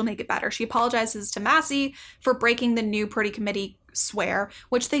promises she'll make it better. She apologizes to Massie for breaking the new Pretty Committee swear,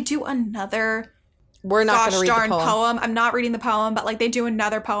 which they do another We're not going to read the poem. I'm not reading the poem, but like they do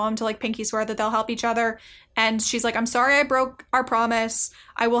another poem to like pinky swear that they'll help each other. And she's like, I'm sorry I broke our promise.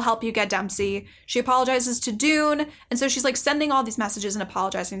 I will help you get Dempsey. She apologizes to Dune. And so she's like sending all these messages and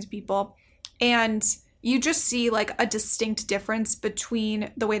apologizing to people. And you just see like a distinct difference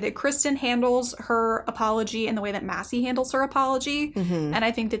between the way that Kristen handles her apology and the way that Massie handles her apology. Mm-hmm. And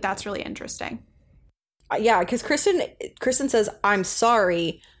I think that that's really interesting. Yeah, because Kristen says, I'm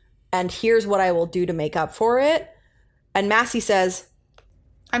sorry, and here's what I will do to make up for it. And Massie says,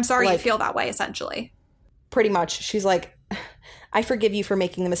 I'm sorry you feel that way, essentially. Pretty much. She's like, I forgive you for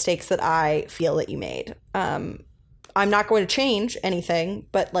making the mistakes that I feel that you made. I'm not going to change anything,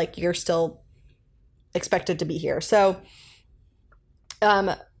 but like you're still expected to be here. So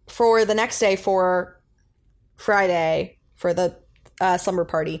for the next day, for Friday, for the slumber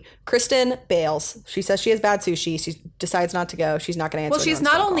party. Kristen bails. She says she has bad sushi. She decides not to go. She's not going to answer. Well, she's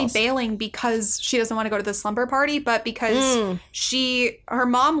not only bailing because she doesn't want to go to the slumber party, but because her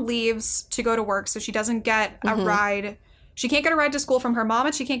mom leaves to go to work, so she doesn't get a ride. She can't get a ride to school from her mom,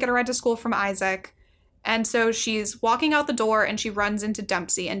 and she can't get a ride to school from Isaac. And so she's walking out the door, and she runs into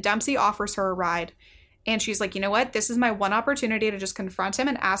Dempsey, and Dempsey offers her a ride. And she's like, you know what? This is my one opportunity to just confront him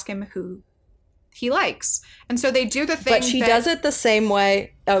and ask him who he likes. And so they do the thing. But she does it the same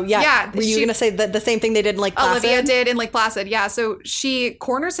way. Oh, yeah. Yeah. Were you going to say the same thing they did in Lake Placid? Olivia did in Lake Placid. Yeah. So she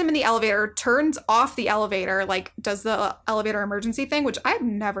corners him in the elevator, turns off the elevator, like does the elevator emergency thing, which I've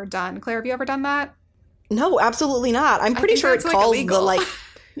never done. Claire, have you ever done that? No, absolutely not. I'm pretty sure it calls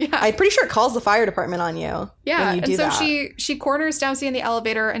yeah. I'm pretty sure it calls the fire department on you. Yeah. When you do and so that. she corners Dempsey in the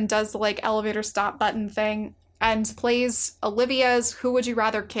elevator and does the like elevator stop button thing and plays Olivia's Who Would You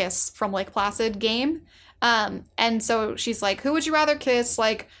Rather Kiss from Lake Placid game. And so she's like, who would you rather kiss?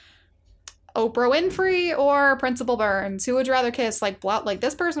 Like Oprah Winfrey or Principal Burns? Who would you rather kiss? Like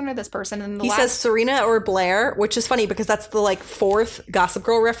this person or this person? And he says Serena or Blair, which is funny because that's the like fourth Gossip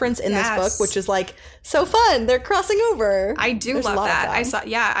Girl reference in this book, which is like so fun. They're crossing over. I do love that. I saw.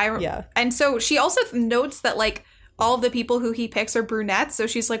 Yeah. And so she also notes that like all of the people who he picks are brunettes. So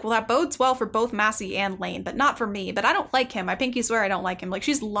she's like, well, that bodes well for both Massie and Lane, but not for me. But I don't like him. I pinky swear I don't like him. Like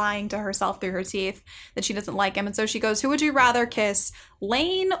she's lying to herself through her teeth that she doesn't like him. And so she goes, who would you rather kiss,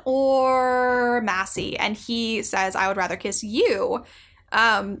 Lane or Massie? And he says, I would rather kiss you.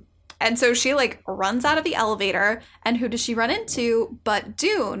 And so she like runs out of the elevator. And who does she run into but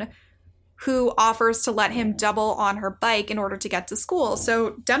Dune, who offers to let him double on her bike in order to get to school.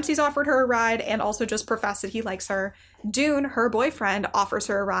 So Dempsey's offered her a ride and also just professed that he likes her. Dune, her boyfriend, offers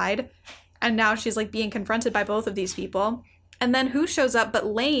her a ride. And now she's like being confronted by both of these people. And then who shows up but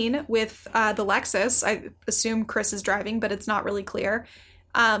Lane with the Lexus. I assume Chris is driving, but it's not really clear.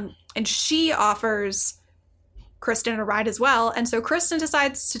 And she offers Kristen a ride as well. And so Kristen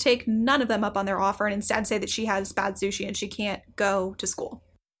decides to take none of them up on their offer and instead say that she has bad sushi and she can't go to school.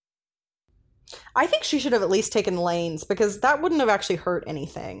 I think she should have at least taken Lane's because that wouldn't have actually hurt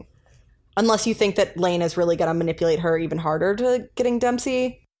anything. Unless you think that Lane is really going to manipulate her even harder to getting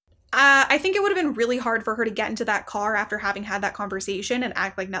Dempsey. I think it would have been really hard for her to get into that car after having had that conversation and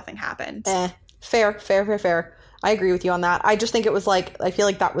act like nothing happened. Fair. I agree with you on that. I just think it was like, I feel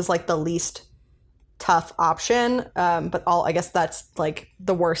like that was like the least tough option. But I guess that's like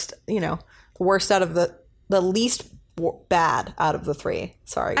the worst, the worst out of the least bad out of the three.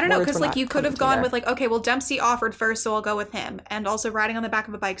 Sorry. I don't know, because like you could have gone with like, okay, well Dempsey offered first, so I'll go with him. And also riding on the back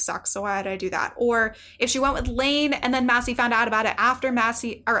of a bike sucks, so why did I do that? Or if she went with Lane and then Massie found out about it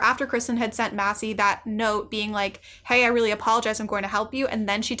after Kristen had sent Massie that note being like, hey, I really apologize, I'm going to help you. And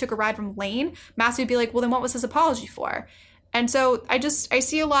then she took a ride from Lane, Massie would be like, well then what was his apology for? And so I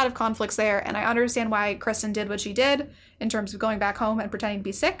see a lot of conflicts there, and I understand why Kristen did what she did in terms of going back home and pretending to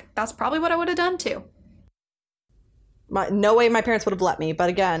be sick. That's probably what I would have done too. No way my parents would have let me. But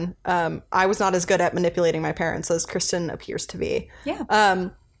again, I was not as good at manipulating my parents as Kristen appears to be. Yeah.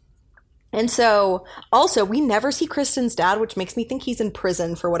 And so also we never see Kristen's dad, which makes me think he's in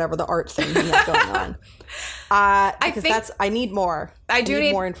prison for whatever the art thing he has going on. I need more. I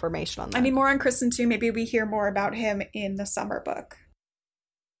need more information on that. I need more on Kristen too. Maybe we hear more about him in the summer book.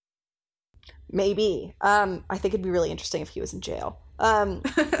 Maybe. I think it'd be really interesting if he was in jail.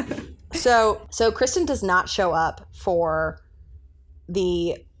 So Kristen does not show up for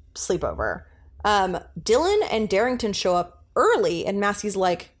the sleepover. Dylan and Darrington show up early, and Massie's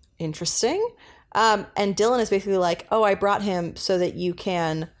like, interesting. And Dylan is basically like, oh, I brought him so that you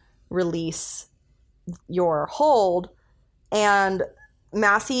can release your hold. And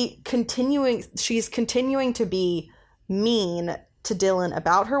Massie she's continuing to be mean to Dylan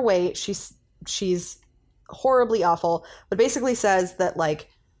about her weight. She's horribly awful, but basically says that like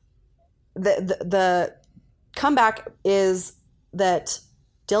the comeback is that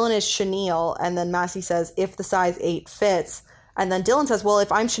Dylan is chenille, and then Massie says if the size 8 fits, and then Dylan says, well, if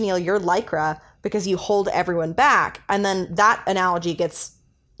I'm chenille, you're lycra because you hold everyone back. And then that analogy gets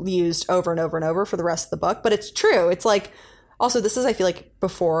used over and over and over for the rest of the book, but it's true. It's like, also this is, I feel like,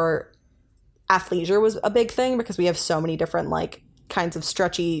 before athleisure was a big thing because we have so many different like kinds of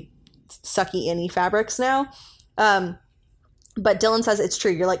stretchy sucky innie fabrics now. But Dylan says it's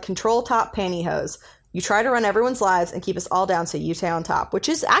true. You're like control top pantyhose. You try to run everyone's lives and keep us all down so you stay on top, which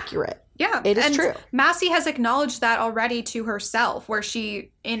is accurate. Yeah. It is true. Massie has acknowledged that already to herself, where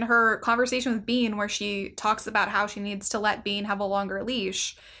she, in her conversation with Bean, where she talks about how she needs to let Bean have a longer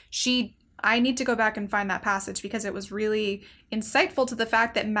leash. I need to go back and find that passage because it was really insightful to the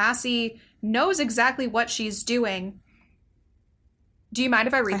fact that Massie knows exactly what she's doing Do you mind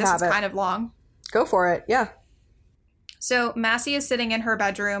if I read this? It's kind of long. Go for it. Yeah. So Massie is sitting in her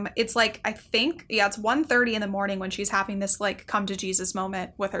bedroom. It's like, I think, it's 1:30 in the morning when she's having this like come to Jesus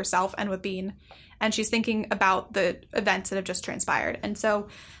moment with herself and with Bean. And she's thinking about the events that have just transpired. And so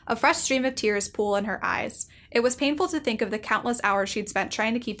a fresh stream of tears pool in her eyes. It was painful to think of the countless hours she'd spent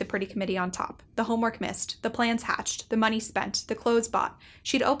trying to keep the pretty committee on top. The homework missed, the plans hatched, the money spent, the clothes bought.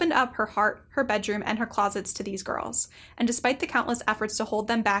 She'd opened up her heart, her bedroom, and her closets to these girls. And despite the countless efforts to hold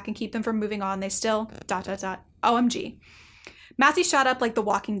them back and keep them from moving on, they still... OMG. Massie shot up like the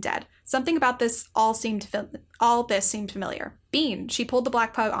Walking Dead. Something about this all seemed familiar. Bean, she pulled the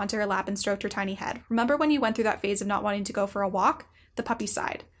black pug onto her lap and stroked her tiny head. Remember when you went through that phase of not wanting to go for a walk? The puppy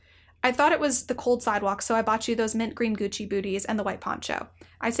sighed. I thought it was the cold sidewalk, so I bought you those mint green Gucci booties and the white poncho.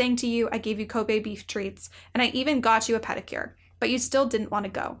 I sang to you, I gave you Kobe beef treats, and I even got you a pedicure. But you still didn't want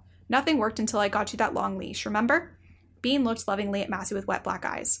to go. Nothing worked until I got you that long leash, remember? Bean looked lovingly at Massie with wet black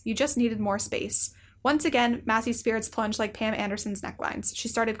eyes. You just needed more space. Once again, Massie's spirits plunged like Pam Anderson's necklines. She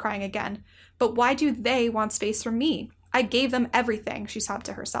started crying again. But why do they want space from me? I gave them everything, she sobbed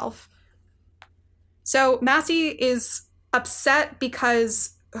to herself. So Massie is upset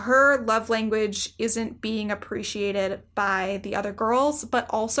because her love language isn't being appreciated by the other girls, but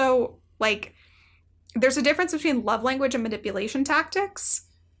also, like, there's a difference between love language and manipulation tactics.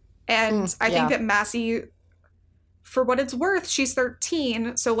 And I think that Massie... For what it's worth, she's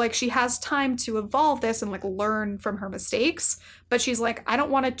 13, so, like, she has time to evolve this and, like, learn from her mistakes. But she's like, I don't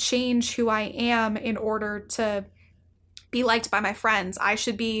want to change who I am in order to be liked by my friends. I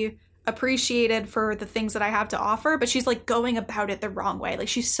should be appreciated for the things that I have to offer. But she's, like, going about it the wrong way. Like,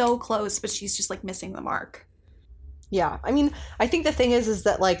 she's so close, but she's just, like, missing the mark. Yeah. I mean, I think the thing is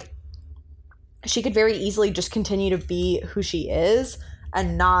that, like, she could very easily just continue to be who she is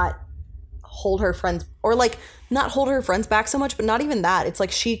and not hold her friends, or, like, not hold her friends back so much, but not even that. It's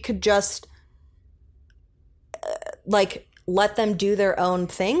like she could just like let them do their own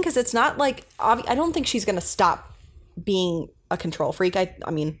thing, because it's not like I don't think she's gonna stop being a control freak. I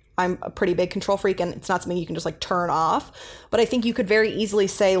mean, I'm a pretty big control freak, and it's not something you can just like turn off. But I think you could very easily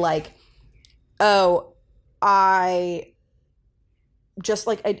say like, oh, I just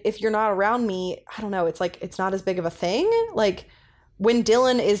like if you're not around me, I don't know. It's like it's not as big of a thing. Like, when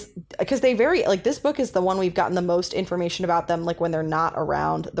Dylan is, because they very, like, this book is the one we've gotten the most information about them, like, when they're not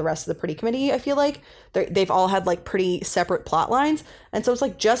around the rest of the pretty committee. I feel like they've all had, like, pretty separate plot lines. And so it's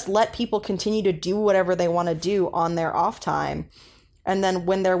like, just let people continue to do whatever they want to do on their off time. And then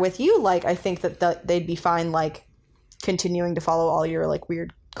when they're with you, like, I think that they'd be fine, like, continuing to follow all your, like,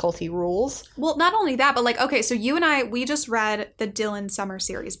 weird culty rules. Well, not only that, but like, okay, so you and I, we just read the Dylan Summer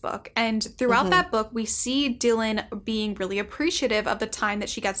Series book, and throughout that book, we see Dylan being really appreciative of the time that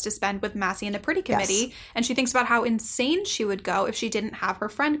she gets to spend with Massie and the Pretty Committee, and she thinks about how insane she would go if she didn't have her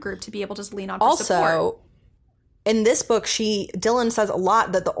friend group to be able to just lean on for support. Also, in this book, Dylan says a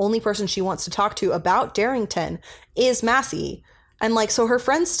lot that the only person she wants to talk to about Darrington is Massie. And like, so her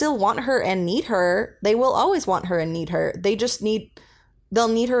friends still want her and need her. They will always want her and need her. They'll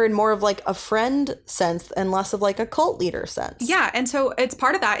need her in more of like a friend sense and less of like a cult leader sense. Yeah, and so it's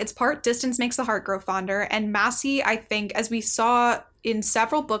part of that. It's part distance makes the heart grow fonder. And Massie, I think, as we saw in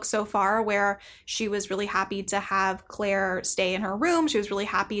several books so far, where she was really happy to have Claire stay in her room. She was really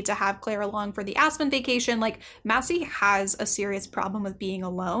happy to have Claire along for the Aspen vacation. Like, Massie has a serious problem with being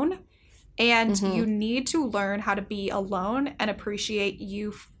alone. And you need to learn how to be alone and appreciate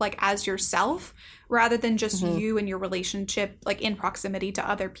you like as yourself, rather than just you and your relationship like in proximity to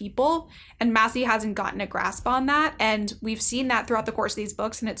other people. And Massie hasn't gotten a grasp on that. And we've seen that throughout the course of these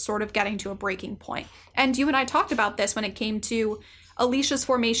books, and it's sort of getting to a breaking point. And you and I talked about this when it came to Alicia's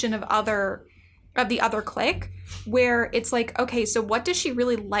formation of the other clique, where it's like, okay, so what does she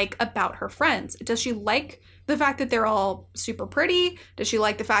really like about her friends? Does she like the fact that they're all super pretty? Does she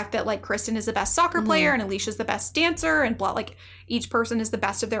like the fact that like Kristen is the best soccer player and Alicia's the best dancer, and blah, like each person is the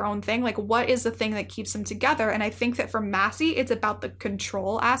best of their own thing? Like, what is the thing that keeps them together? And I think that for Massie, it's about the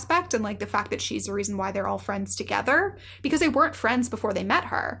control aspect and like the fact that she's the reason why they're all friends together, because they weren't friends before they met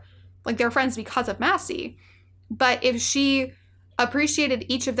her. Like, they're friends because of Massie. But if she appreciated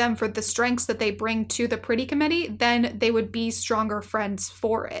each of them for the strengths that they bring to the Pretty Committee, then they would be stronger friends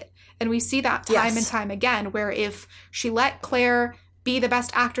for it. And we see that time and time again, where if she let Claire be the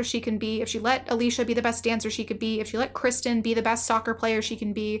best actor she can be, if she let Alicia be the best dancer she could be, if she let Kristen be the best soccer player she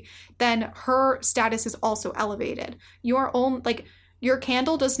can be, then her status is also elevated. Your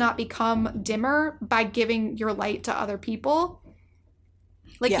candle does not become dimmer by giving your light to other people.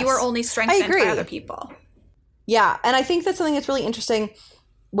 Like, you are only strengthened by other people. Yeah, and I think that's something that's really interesting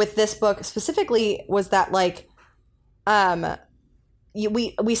with this book specifically, was that like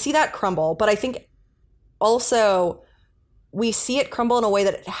we see that crumble, but I think also we see it crumble in a way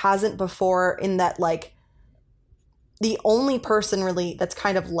that it hasn't before, in that like the only person really that's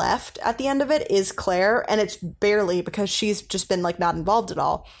kind of left at the end of it is Claire, and it's barely, because she's just been like not involved at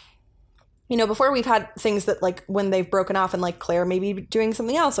all. You know, before we've had things that like when they've broken off and like Claire maybe doing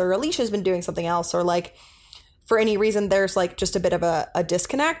something else, or Alicia's been doing something else, or like for any reason there's like just a bit of a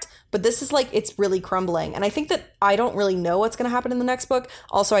disconnect. But this is like, it's really crumbling. And I think that I don't really know what's going to happen in the next book.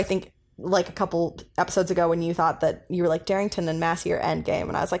 Also, I think like a couple episodes ago when you thought that you were like Darrington and Massie are endgame,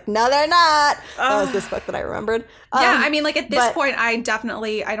 and I was like, no, they're not. That was this book that I remembered. Yeah, I mean, like at this point, I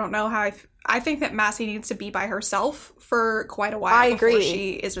don't know how I think that Massie needs to be by herself for quite a while. I agree. Before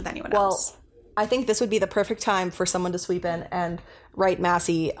she is with anyone else. I think this would be the perfect time for someone to sweep in and write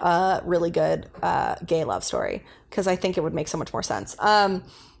Massie a really good gay love story, because I think it would make so much more sense.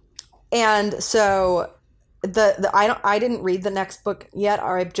 And so I didn't read the next book yet,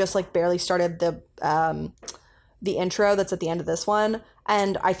 or I've just like barely started the intro that's at the end of this one,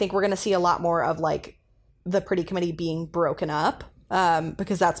 and I think we're gonna see a lot more of like the Pretty Committee being broken up,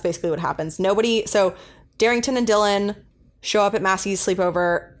 because that's basically what happens. So Darrington and Dylan show up at Massie's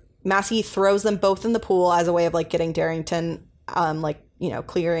sleepover. Massie throws them both in the pool as a way of like getting Darrington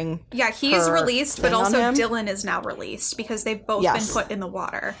clearing. Yeah, he's released, but also Dylan is now released because they've both been put in the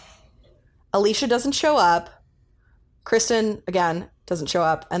water. Alicia doesn't show up. Kristen, again, doesn't show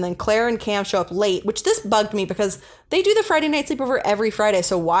up. And then Claire and Cam show up late, which this bugged me because they do the Friday night sleepover every Friday.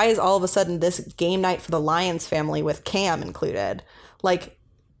 So why is all of a sudden this game night for the Lyons family with Cam included? Like,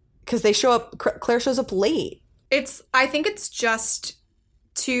 because they show up, Claire shows up late. I think it's just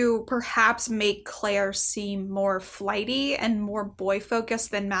to perhaps make Claire seem more flighty and more boy-focused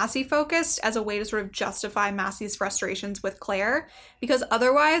than Massie-focused, as a way to sort of justify Massie's frustrations with Claire, because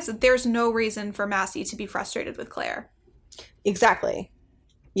otherwise there's no reason for Massie to be frustrated with Claire. Exactly.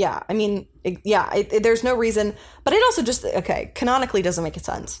 Yeah, I mean, there's no reason, but it also just, canonically doesn't make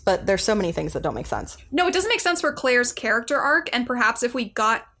sense, but there's so many things that don't make sense. No, it doesn't make sense for Claire's character arc, and perhaps if we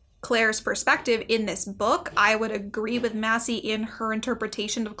got Claire's perspective in this book, I would agree with Massie in her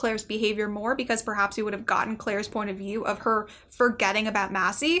interpretation of Claire's behavior more, because perhaps we would have gotten Claire's point of view of her forgetting about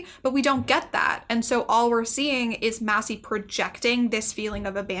Massie, but we don't get that. And so all we're seeing is Massie projecting this feeling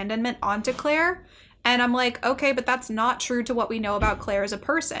of abandonment onto Claire. And I'm like, okay, but that's not true to what we know about Claire as a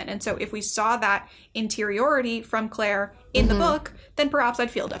person. And so if we saw that interiority from Claire in the book, then perhaps I'd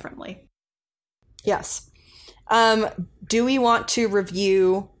feel differently. Yes. Do we want to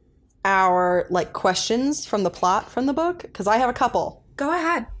review our questions from the plot from the book? Because I have a couple. Go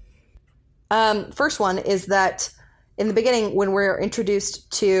ahead. First one is that in the beginning, when we're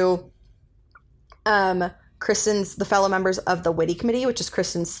introduced to the fellow members of the Witty Committee, which is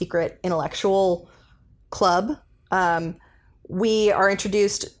Kristen's secret intellectual club, we are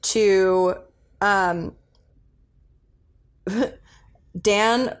introduced to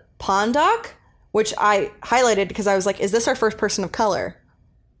Dan Pondock, which I highlighted because I was like, is this our first person of color?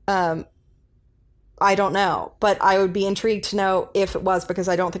 I don't know, but I would be intrigued to know if it was, because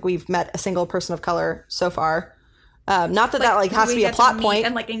I don't think we've met a single person of color so far. Not that has to be a plot point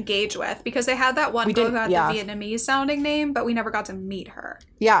and engage with, because they had that one girl who had the Vietnamese sounding name, but we never got to meet her.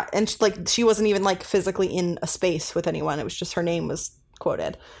 Yeah, and she wasn't even physically in a space with anyone. It was just her name was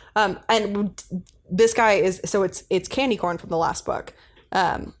quoted. And this guy it's Candy Corn from the last book,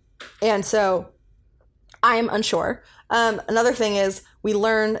 and so I am unsure. Another thing is we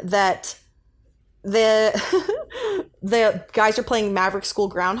learn that the guys are playing Maverick School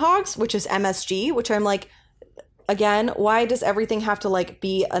Groundhogs, which is MSG, which I'm like, again, why does everything have to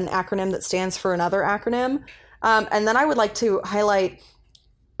be an acronym that stands for another acronym? And then I would like to highlight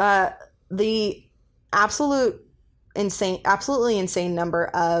the absolutely insane number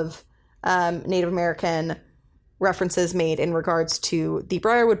of Native American references made in regards to the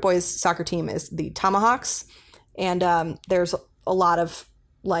Briarwood boys soccer team is the Tomahawks. And there's a lot of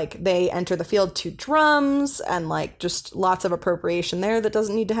they enter the field to drums and just lots of appropriation there that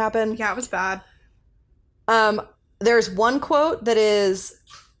doesn't need to happen. Yeah, it was bad. There's one quote that is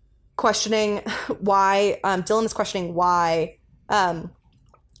questioning why Dylan is questioning why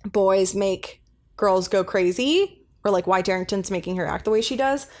boys make girls go crazy, or why Darrington's making her act the way she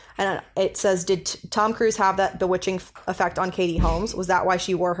does. And it says, did Tom Cruise have that bewitching effect on Katie Holmes? Was that why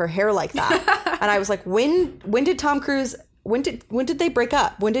she wore her hair like that? And I was like, when did Tom Cruise, when did they break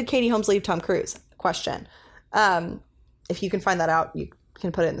up? When did Katie Holmes leave Tom Cruise? Question. If you can find that out, you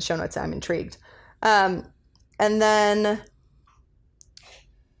can put it in the show notes. I'm intrigued. And then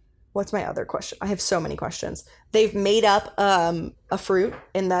what's my other question? I have so many questions. They've made up a fruit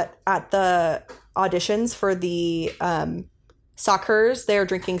in that at the auditions for the Socc-hers, they're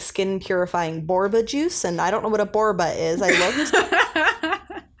drinking skin purifying borba juice, and I don't know what a borba is. I looked.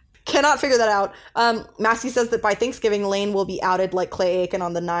 Cannot figure that out. Massie says that by Thanksgiving, Lane will be outed like Clay Aiken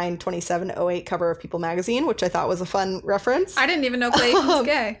on the 9/27/08 cover of People magazine, which I thought was a fun reference. I didn't even know Clay Aiken was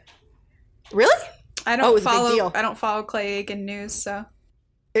gay. Really? I don't follow. I don't follow Clay Aiken news, so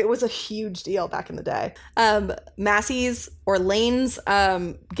it was a huge deal back in the day. Massie's or Lane's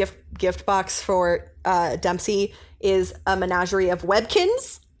gift box for Dempsey is a menagerie of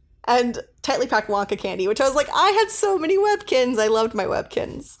Webkins and tightly packed Wonka candy, which I was like, I had so many Webkins. I loved my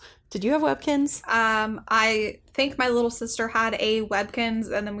Webkins. Did you have Webkins? I think my little sister had a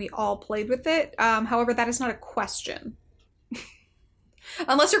Webkins, and then we all played with it. However, that is not a question.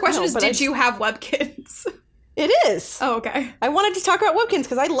 Unless your question is, did you have Webkins? It is. Oh, okay. I wanted to talk about Webkins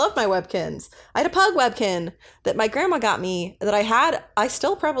because I love my Webkins. I had a pug Webkin that my grandma got me that I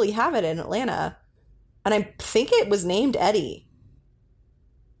still probably have it in Atlanta. And I think it was named Eddie.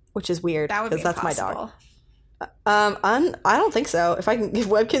 Which is weird because that's my dog. I don't think so. If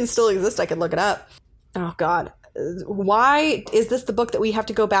Webkins still exist, I could look it up. Oh God. Why is this the book that we have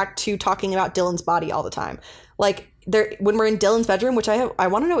to go back to talking about Dylan's body all the time? Like, when we're in Dylan's bedroom, which I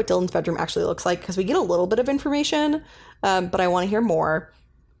want to know what Dylan's bedroom actually looks like because we get a little bit of information, but I want to hear more.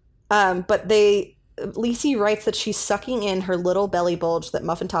 But Lacey writes that she's sucking in her little belly bulge that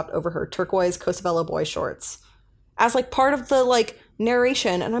Muffin topped over her turquoise Cosabello boy shorts as like part of the like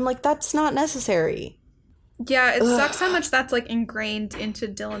narration, and I'm like, that's not necessary. Yeah, it sucks how much that's like ingrained into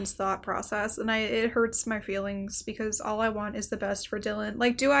Dylan's thought process, and it hurts my feelings because all I want is the best for Dylan.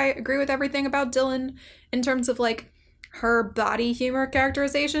 Like, do I agree with everything about Dylan in terms of like her body humor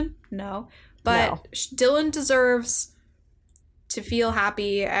characterization? No. But Dylan deserves to feel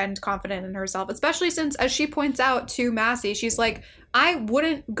happy and confident in herself, especially since, as she points out to Massie, she's like, I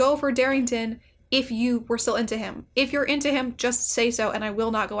wouldn't go for Darrington if you were still into him. If you're into him, just say so, and I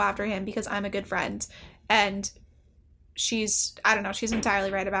will not go after him because I'm a good friend. And she's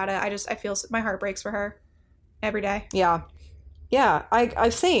entirely right about it. I feel my heart breaks for her every day. Yeah. I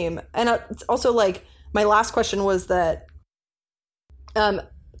same. And it's also like, my last question was that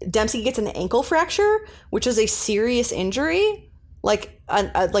Dempsey gets an ankle fracture, which is a serious injury. Like,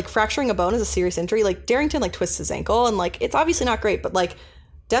 like fracturing a bone is a serious injury. Like, Darrington like twists his ankle, and like it's obviously not great, but like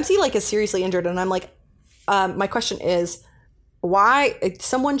Dempsey like is seriously injured, and I'm like, my question is, why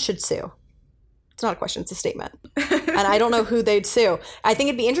someone should sue? It's not a question, it's a statement. And I don't know who they'd sue. I think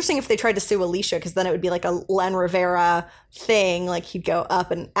it'd be interesting if they tried to sue Alicia, because then it would be like a Len Rivera thing. Like, he'd go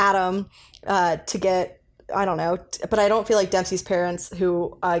up and at him to get, I don't know. But I don't feel like Dempsey's parents,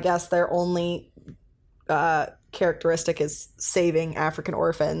 who I guess their only characteristic is saving African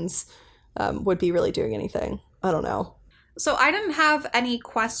orphans, would be really doing anything. I don't know. So I didn't have any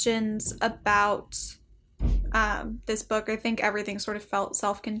questions about this book. I think everything sort of felt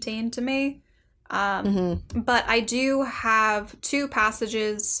self-contained to me. But I do have two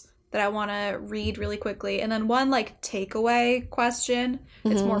passages that I want to read really quickly, and then one like takeaway question.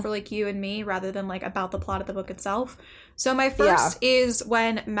 It's more for like you and me rather than like about the plot of the book itself. So my first is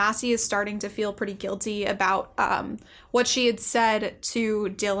when Massie is starting to feel pretty guilty about what she had said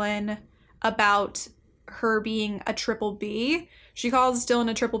to Dylan about her being a triple B. She calls Dylan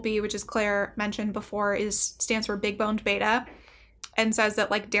a triple B, which, as Claire mentioned before, stands for big boned beta. And says that,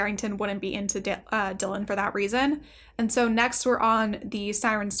 like, Darrington wouldn't be into Dylan for that reason. And so next we're on the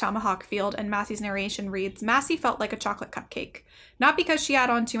Siren's Tomahawk field, and Massie's narration reads, Massie felt like a chocolate cupcake. Not because she had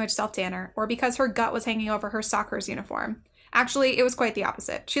on too much self-tanner, or because her gut was hanging over her Socc-her's uniform. Actually, it was quite the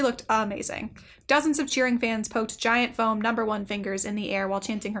opposite. She looked amazing. Dozens of cheering fans poked giant foam #1 fingers in the air while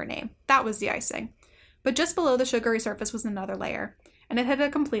chanting her name. That was the icing. But just below the sugary surface was another layer, and it had a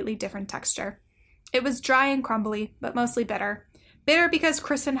completely different texture. It was dry and crumbly, but mostly bitter. Bitter because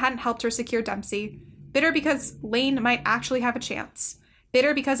Kristen hadn't helped her secure Dempsey. Bitter because Lane might actually have a chance.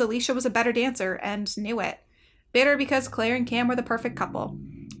 Bitter because Alicia was a better dancer and knew it. Bitter because Claire and Cam were the perfect couple.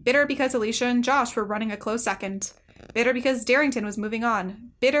 Bitter because Alicia and Josh were running a close second. Bitter because Darrington was moving on.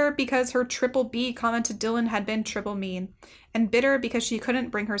 Bitter because her triple B comment to Dylan had been triple mean. And bitter because she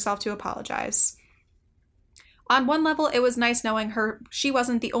couldn't bring herself to apologize. On one level, it was nice knowing she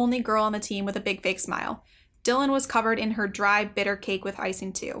wasn't the only girl on the team with a big fake smile. Dylan was covered in her dry, bitter cake with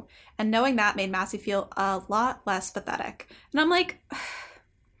icing too, and knowing that made Massie feel a lot less pathetic. And I'm like,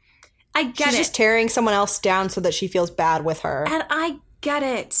 I get it. She's just tearing someone else down so that she feels bad with her. And I get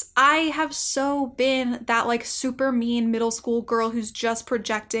it. I have so been that like super mean middle school girl who's just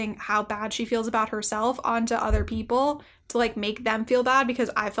projecting how bad she feels about herself onto other people to like make them feel bad because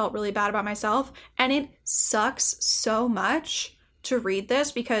I felt really bad about myself. And it sucks so much to read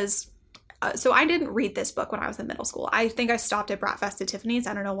this because so I didn't read this book when I was in middle school. I think I stopped at Bratfest at Tiffany's.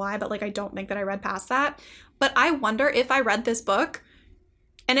 I don't know why, but like I don't think that I read past that. But I wonder if I read this book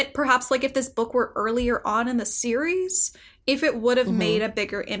and it perhaps like if this book were earlier on in the series, if it would have made a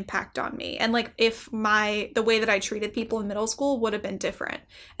bigger impact on me. And like if the way that I treated people in middle school would have been different.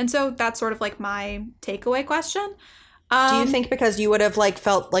 And so that's sort of like my takeaway question. Do you think because you would have like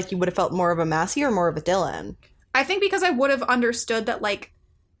felt like you would have felt more of a Massie or more of a Dylan? I think because I would have understood that like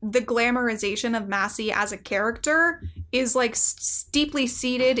the glamorization of Massie as a character is like deeply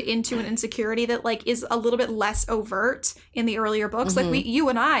seated into an insecurity that like is a little bit less overt in the earlier books. Like you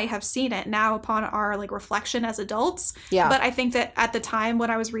and I have seen it now upon our like reflection as adults. Yeah. But I think that at the time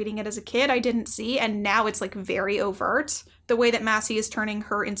when I was reading it as a kid, I didn't see, and now it's like very overt. The way that Massie is turning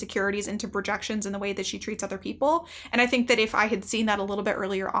her insecurities into projections in the way that she treats other people. And I think that if I had seen that a little bit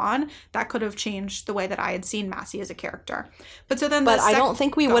earlier on, that could have changed the way that I had seen Massie as a character. But I don't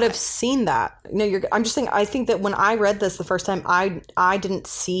think we would have seen that. No, I'm just saying, I think that when I read this the first time, I didn't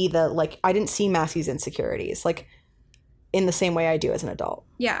see I didn't see Massie's insecurities, like, in the same way I do as an adult.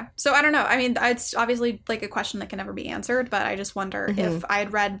 Yeah. So I don't know. I mean, it's obviously like a question that can never be answered, but I just wonder if I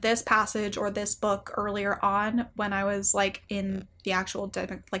had read this passage or this book earlier on when I was like in the actual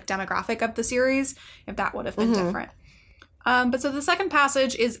demographic of the series, if that would have been different. But so the second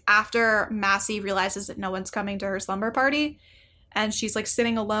passage is after Massie realizes that no one's coming to her slumber party, and she's like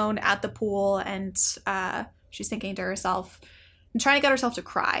sitting alone at the pool, and she's thinking to herself and trying to get herself to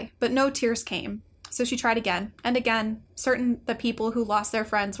cry, but no tears came. So she tried again and again, certain that people who lost their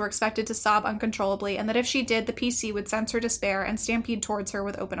friends were expected to sob uncontrollably, and that if she did, the PC would sense her despair and stampede towards her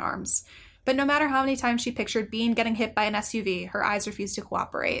with open arms. But no matter how many times she pictured Bean getting hit by an SUV, her eyes refused to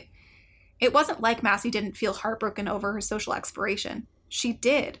cooperate. It wasn't like Massie didn't feel heartbroken over her social expiration. She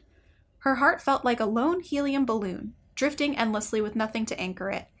did. Her heart felt like a lone helium balloon, drifting endlessly with nothing to anchor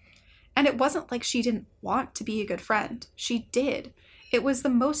it. And it wasn't like she didn't want to be a good friend. She did. It was the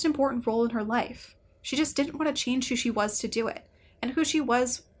most important role in her life. She just didn't want to change who she was to do it. And who she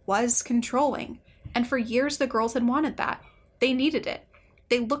was controlling. And for years, the girls had wanted that. They needed it.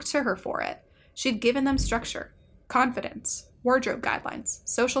 They looked to her for it. She'd given them structure, confidence, wardrobe guidelines,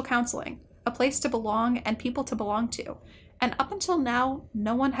 social counseling, a place to belong and people to belong to. And up until now,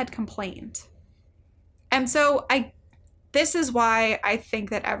 no one had complained. And so this is why I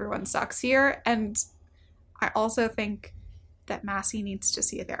think that everyone sucks here. And I also think that Massie needs to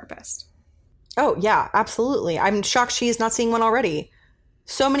see a therapist. Oh, yeah, absolutely. I'm shocked she is not seeing one already.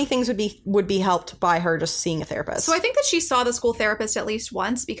 So many things would be helped by her just seeing a therapist. So I think that she saw the school therapist at least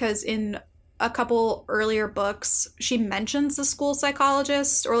once, because in a couple earlier books, she mentions the school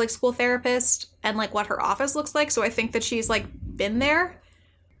psychologist or like school therapist and like what her office looks like. So I think that she's like been there,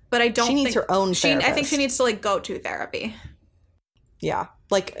 but I don't think... She needs her own therapist. I think she needs to like go to therapy. Yeah.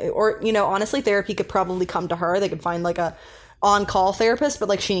 Like, or, honestly, therapy could probably come to her. They could find like a on-call therapist, but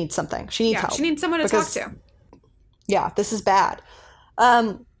like she needs something. She needs help. She needs someone to talk to. Yeah, this is bad.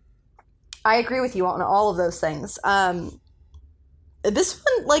 I agree with you on all of those things. This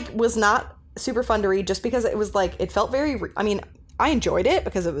one like was not super fun to read just because it was like it felt very I enjoyed it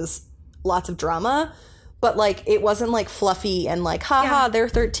because it was lots of drama, but like it wasn't like fluffy and like haha they're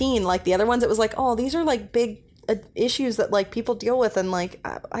 13 like the other ones. It was like, oh, these are like big issues that like people deal with, and like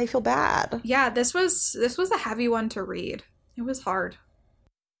I feel bad. Yeah, this was a heavy one to read. It was hard.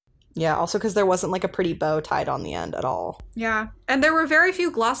 Yeah, also because there wasn't like a pretty bow tied on the end at all. Yeah, and there were very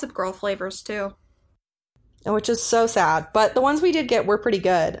few Glossip Girl flavors too. Which is so sad. But the ones we did get were pretty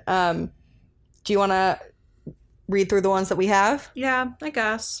good. Do you want to read through the ones that we have? Yeah, I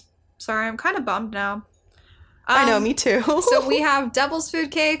guess. Sorry, I'm kind of bummed now. I know, me too. So we have Devil's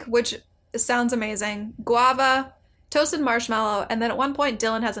Food Cake, which sounds amazing. Guava, toasted marshmallow, and then at one point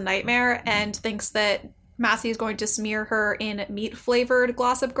Dylan has a nightmare and thinks that Massie is going to smear her in meat-flavored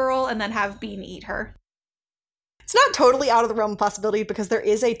Glossip Girl and then have Bean eat her. It's not totally out of the realm of possibility because there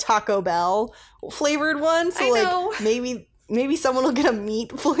is a Taco Bell flavored one. So like maybe someone will get a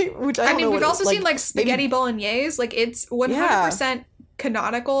meat flavor, which I don't know. We've also seen like spaghetti bolognese. Like it's 100%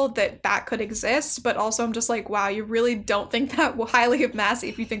 canonical that could exist, but also I'm just like, wow, you really don't think that highly of Massie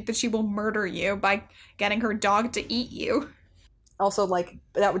if you think that she will murder you by getting her dog to eat you. Also, like,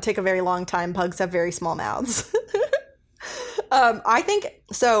 that would take a very long time. Pugs have very small mouths. I think,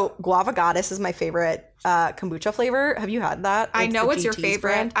 so Guava Goddess is my favorite kombucha flavor. Have you had that? I know it's your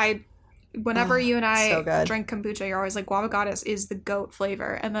favorite. Whenever you and I drink kombucha, you're always like, Guava Goddess is the GOAT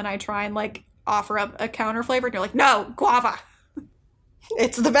flavor. And then I try and like offer up a counter flavor and you're like, no, guava.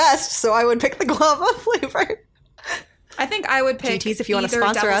 It's the best, so I would pick the guava flavor. I think I would pick GTs if you want to either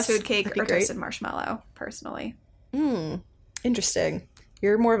sponsor Devil's us. Food Cake or toasted marshmallow, personally. Interesting.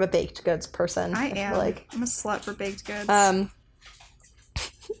 You're more of a baked goods person. I am. Like. I'm a slut for baked goods.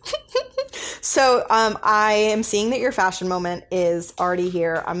 So I am seeing that your fashion moment is already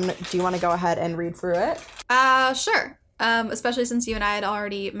here. Do you want to go ahead and read through it? Sure. Especially since you and I had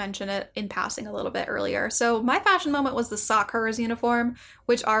already mentioned it in passing a little bit earlier. So my fashion moment was the Socc-her's uniform,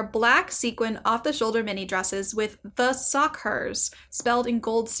 which are black sequin off-the-shoulder mini dresses with the Socc-hers spelled in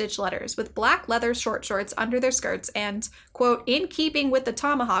gold stitch letters, with black leather short shorts under their skirts and, quote, in keeping with the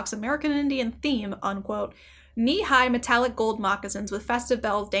Tomahawk's American Indian theme, unquote, knee-high metallic gold moccasins with festive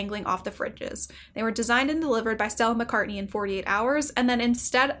bells dangling off the fringes. They were designed and delivered by Stella McCartney in 48 hours, and then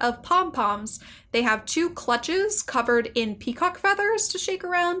instead of pom-poms, they have 2 clutches covered in peacock feathers to shake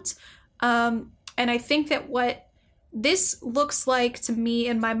around. And I think that what this looks like to me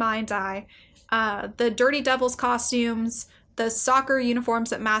in my mind's eye, the Dirty Devils costumes, the soccer uniforms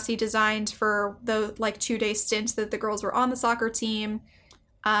that Massie designed for the 2-day stint that the girls were on the soccer team,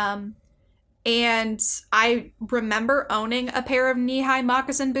 and I remember owning a pair of knee-high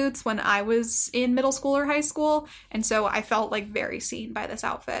moccasin boots when I was in middle school or high school, and so I felt very seen by this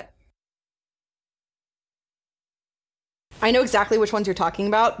outfit. I know exactly which ones you're talking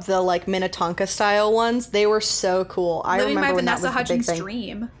about. The Minnetonka style ones. They were so cool. I Living remember my when Vanessa that was the big Hudgens thing.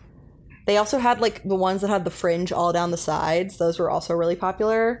 dream. They also had the ones that had the fringe all down the sides. Those were also really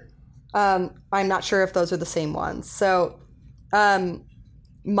popular. I'm not sure if those are the same ones. So,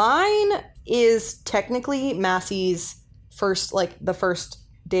 mine is technically Massie's first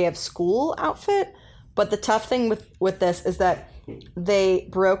day of school outfit, but the tough thing with this is that they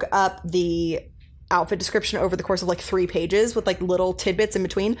broke up the outfit description over the course of 3 pages with little tidbits in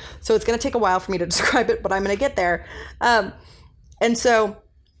between, so it's going to take a while for me to describe it, but I'm going to get there. And so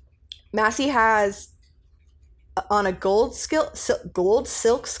Massie has on a gold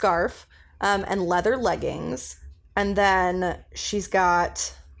silk scarf and leather leggings, and then she's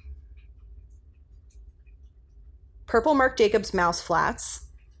got purple Marc Jacobs mouse flats.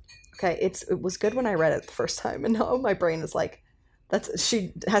 Okay, it was good when I read it the first time, and now my brain is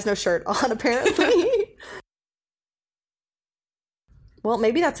she has no shirt on, apparently. Well,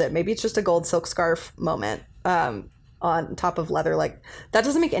 maybe that's it. Maybe it's just a gold silk scarf moment on top of leather. That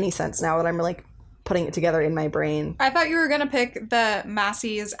doesn't make any sense now that I'm putting it together in my brain. I thought you were going to pick the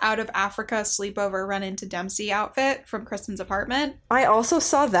Massie's out of Africa sleepover run into Dempsey outfit from Kristen's apartment. I also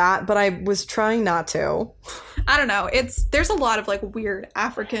saw that, but I was trying not to. I don't know. There's a lot of weird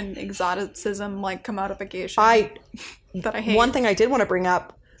African exoticism, commodification that I hate. One thing I did want to bring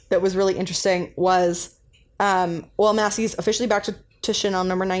up that was really interesting was, Massie's officially back to Chanel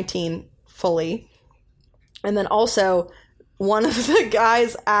number 19 fully. And then also one of the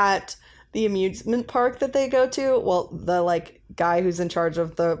guys at the amusement park that they go to, the guy who's in charge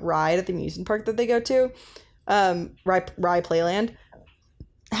of the ride at the amusement park that they go to, Rye Playland,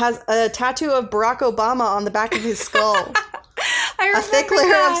 has a tattoo of Barack Obama on the back of his skull. I remember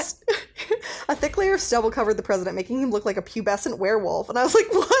a thick layer of stubble covered the president, making him look like a pubescent werewolf. And I was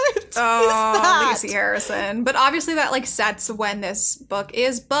like, what is that? Lacey Harrison. But obviously that sets when this book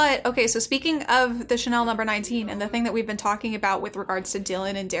is. But okay, so speaking of the Chanel number 19 and the thing that we've been talking about with regards to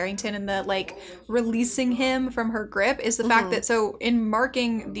Dylan and Darrington and the releasing him from her grip is the fact that, so in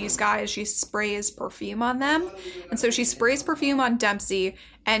marking these guys, she sprays perfume on them. And so she sprays perfume on Dempsey,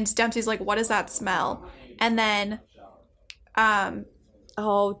 and Dempsey's like, what is that smell? And then Darrington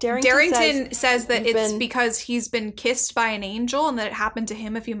says that it's because he's been kissed by an angel and that it happened to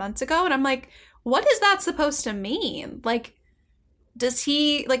him a few months ago. And I'm like, what is that supposed to mean? Does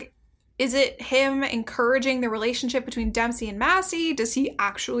he, is it him encouraging the relationship between Dempsey and Massie? Does he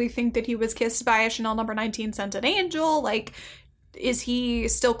actually think that he was kissed by a Chanel number 19 scented angel? Is he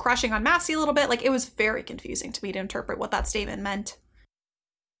still crushing on Massie a little bit? It was very confusing to me to interpret what that statement meant.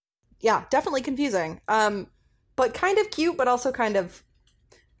 Yeah, definitely confusing. But kind of cute, but also kind of,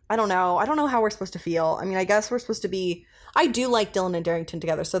 I don't know. I don't know how we're supposed to feel. I mean, I guess we're supposed to be, I do like Dylan and Darrington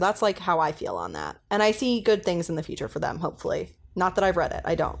together, so that's how I feel on that. And I see good things in the future for them, hopefully. Not that I've read it.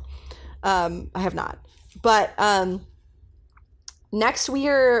 I don't. I have not. But next we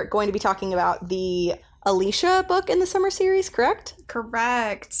are going to be talking about the Alicia book in the summer series, correct?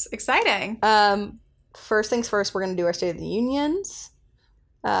 Correct. Exciting. First things first, we're going to do our State of the Unions.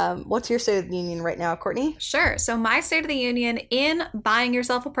 What's your State of the Union right now, Courtney? Sure. So my State of the Union in buying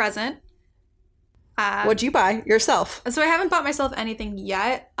yourself a present. What'd you buy yourself? So I haven't bought myself anything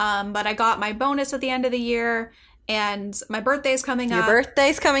yet, but I got my bonus at the end of the year, and my birthday's coming up. Your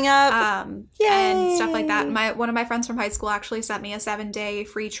birthday's coming up. Yay! And stuff like that. One of my friends from high school actually sent me a 7-day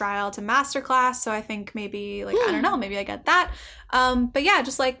free trial to Masterclass, so I think maybe, I don't know, maybe I get that. But yeah,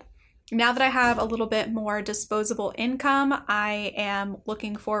 just now that I have a little bit more disposable income, I am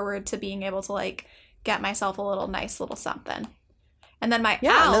looking forward to being able to like get myself a little nice little something. And then my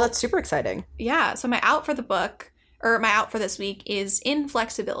out, no, that's super exciting. Yeah, so my out for the book, or my out for this week, is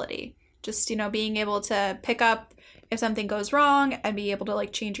inflexibility. Just, you know, being able to pick up if something goes wrong and be able to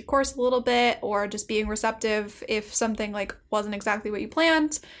like change your course a little bit, or just being receptive if something like wasn't exactly what you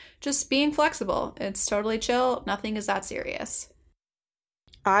planned. Just being flexible. It's totally chill. Nothing is that serious.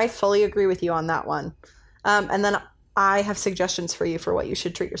 I fully agree with you on that one. And then I have suggestions for you for what you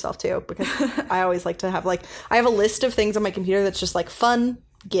should treat yourself to, because I always like to have like, I have a list of things on my computer that's just like fun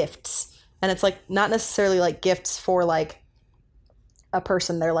gifts. And it's like not necessarily like gifts for like a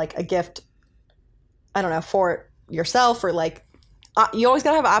person. They're like a gift, I don't know, for yourself, or like, you always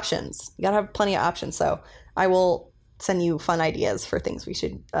gotta have options. You gotta have plenty of options. So I will send you fun ideas for things you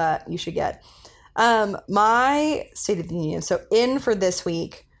should get. My State of the Union. So in for this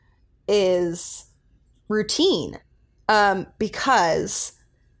week is routine. Because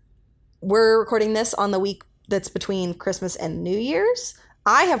we're recording this on the week that's between Christmas and New Year's.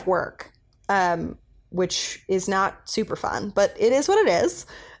 I have work, which is not super fun, but it is what it is.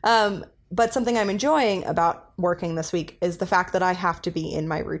 But something I'm enjoying about working this week is the fact that I have to be in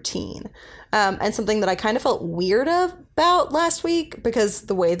my routine. And something that I kind of felt weird about last week, because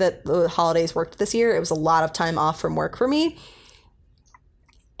the way that the holidays worked this year, it was a lot of time off from work for me.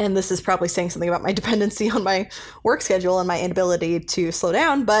 And this is probably saying something about my dependency on my work schedule and my inability to slow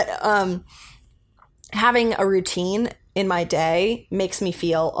down. But having a routine in my day makes me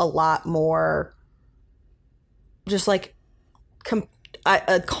feel a lot more just like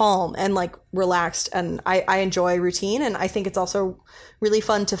calm and like relaxed. And I enjoy routine. And I think it's also really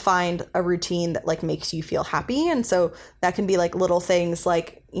fun to find a routine that like makes you feel happy. And so that can be like little things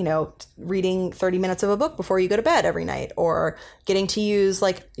like, you know, reading 30 minutes of a book before you go to bed every night, or getting to use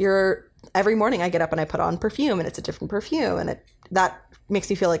like every morning I get up and I put on perfume and it's a different perfume, and that makes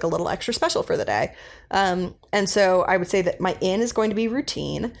me feel like a little extra special for the day. And so I would say that my in is going to be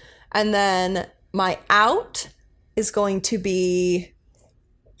routine, and then my out is going to be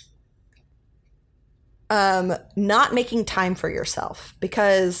not making time for yourself,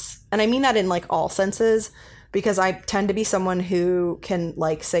 because, and I mean that in like all senses, because I tend to be someone who can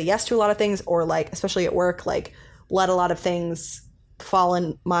like say yes to a lot of things, or like, especially at work, like let a lot of things fall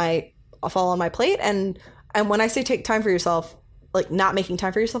on my plate. And when I say take time for yourself, like not making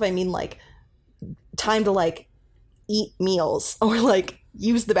time for yourself, I mean like time to like eat meals, or like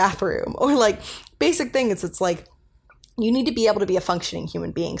use the bathroom, or like basic things. It's like you need to be able to be a functioning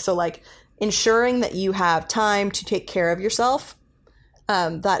human being. So like ensuring that you have time to take care of yourself,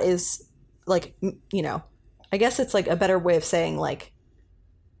 that is like, you know, I guess it's like a better way of saying like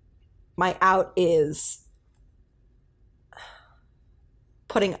my out is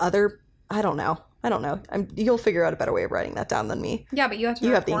putting other, I don't know. You'll figure out a better way of writing that down than me. Yeah, but you have to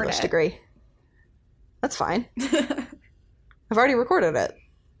You have the English degree. That's fine. I've already recorded it.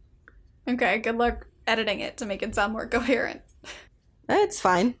 Okay, good luck editing it to make it sound more coherent. It's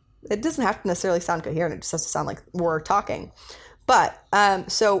fine. It doesn't have to necessarily sound coherent. It just has to sound like we're talking. But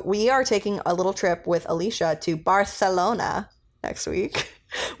so we are taking a little trip with Alicia to Barcelona next week,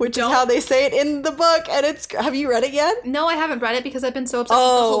 which is how they say it in the book. And have you read it yet? No, I haven't read it because I've been so obsessed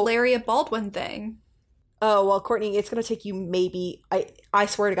with the Hilaria Baldwin thing. Oh, well, Courtney, it's going to take you maybe, I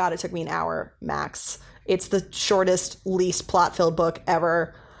swear to God, it took me an hour max. It's the shortest, least plot-filled book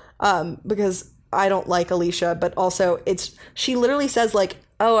ever, because I don't like Alicia, but also she literally says like,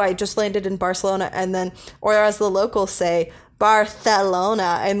 oh, I just landed in Barcelona, and then, or as the locals say,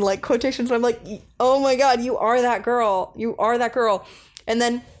 Barcelona, and like quotations. And I'm like, oh my God, you are that girl. You are that girl. And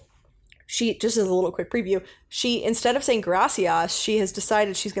then she, just as a little quick preview, she, instead of saying gracias, she has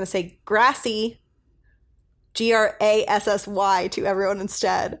decided she's going to say grassy, Grassy, to everyone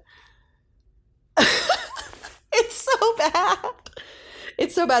instead. It's so bad.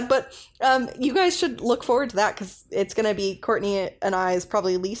 It's so bad, but you guys should look forward to that, because it's going to be Courtney and I's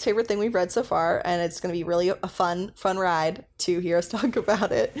probably least favorite thing we've read so far, and it's going to be really a fun ride to hear us talk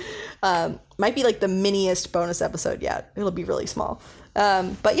about it. Might be like the miniest bonus episode yet. It'll be really small.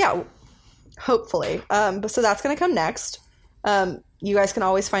 But yeah, hopefully. So that's going to come next. You guys can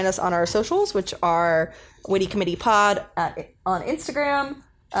always find us on our socials, which are Witty Committee Pod on Instagram,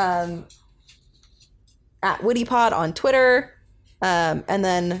 at Witty Pod on Twitter, and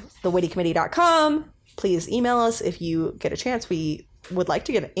then thewittycommittee.com. Please email us if you get a chance. We would like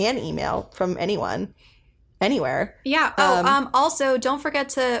to get an email from anyone, anywhere. Yeah. Also, don't forget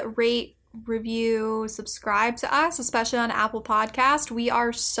to rate, review, subscribe to us, especially on Apple Podcast. We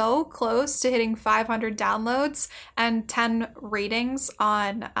are so close to hitting 500 downloads and 10 ratings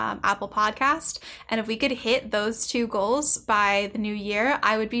on Apple Podcast. And if we could hit those two goals by the new year,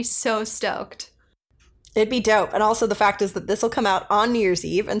 I would be so stoked. It'd be dope. And also the fact is that this will come out on New Year's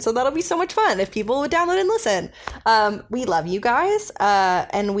Eve. And so that'll be so much fun if people would download and listen. We love you guys.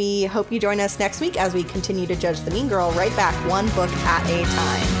 And we hope you join us next week as we continue to judge the mean girl right back, one book at a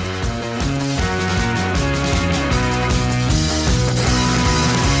time.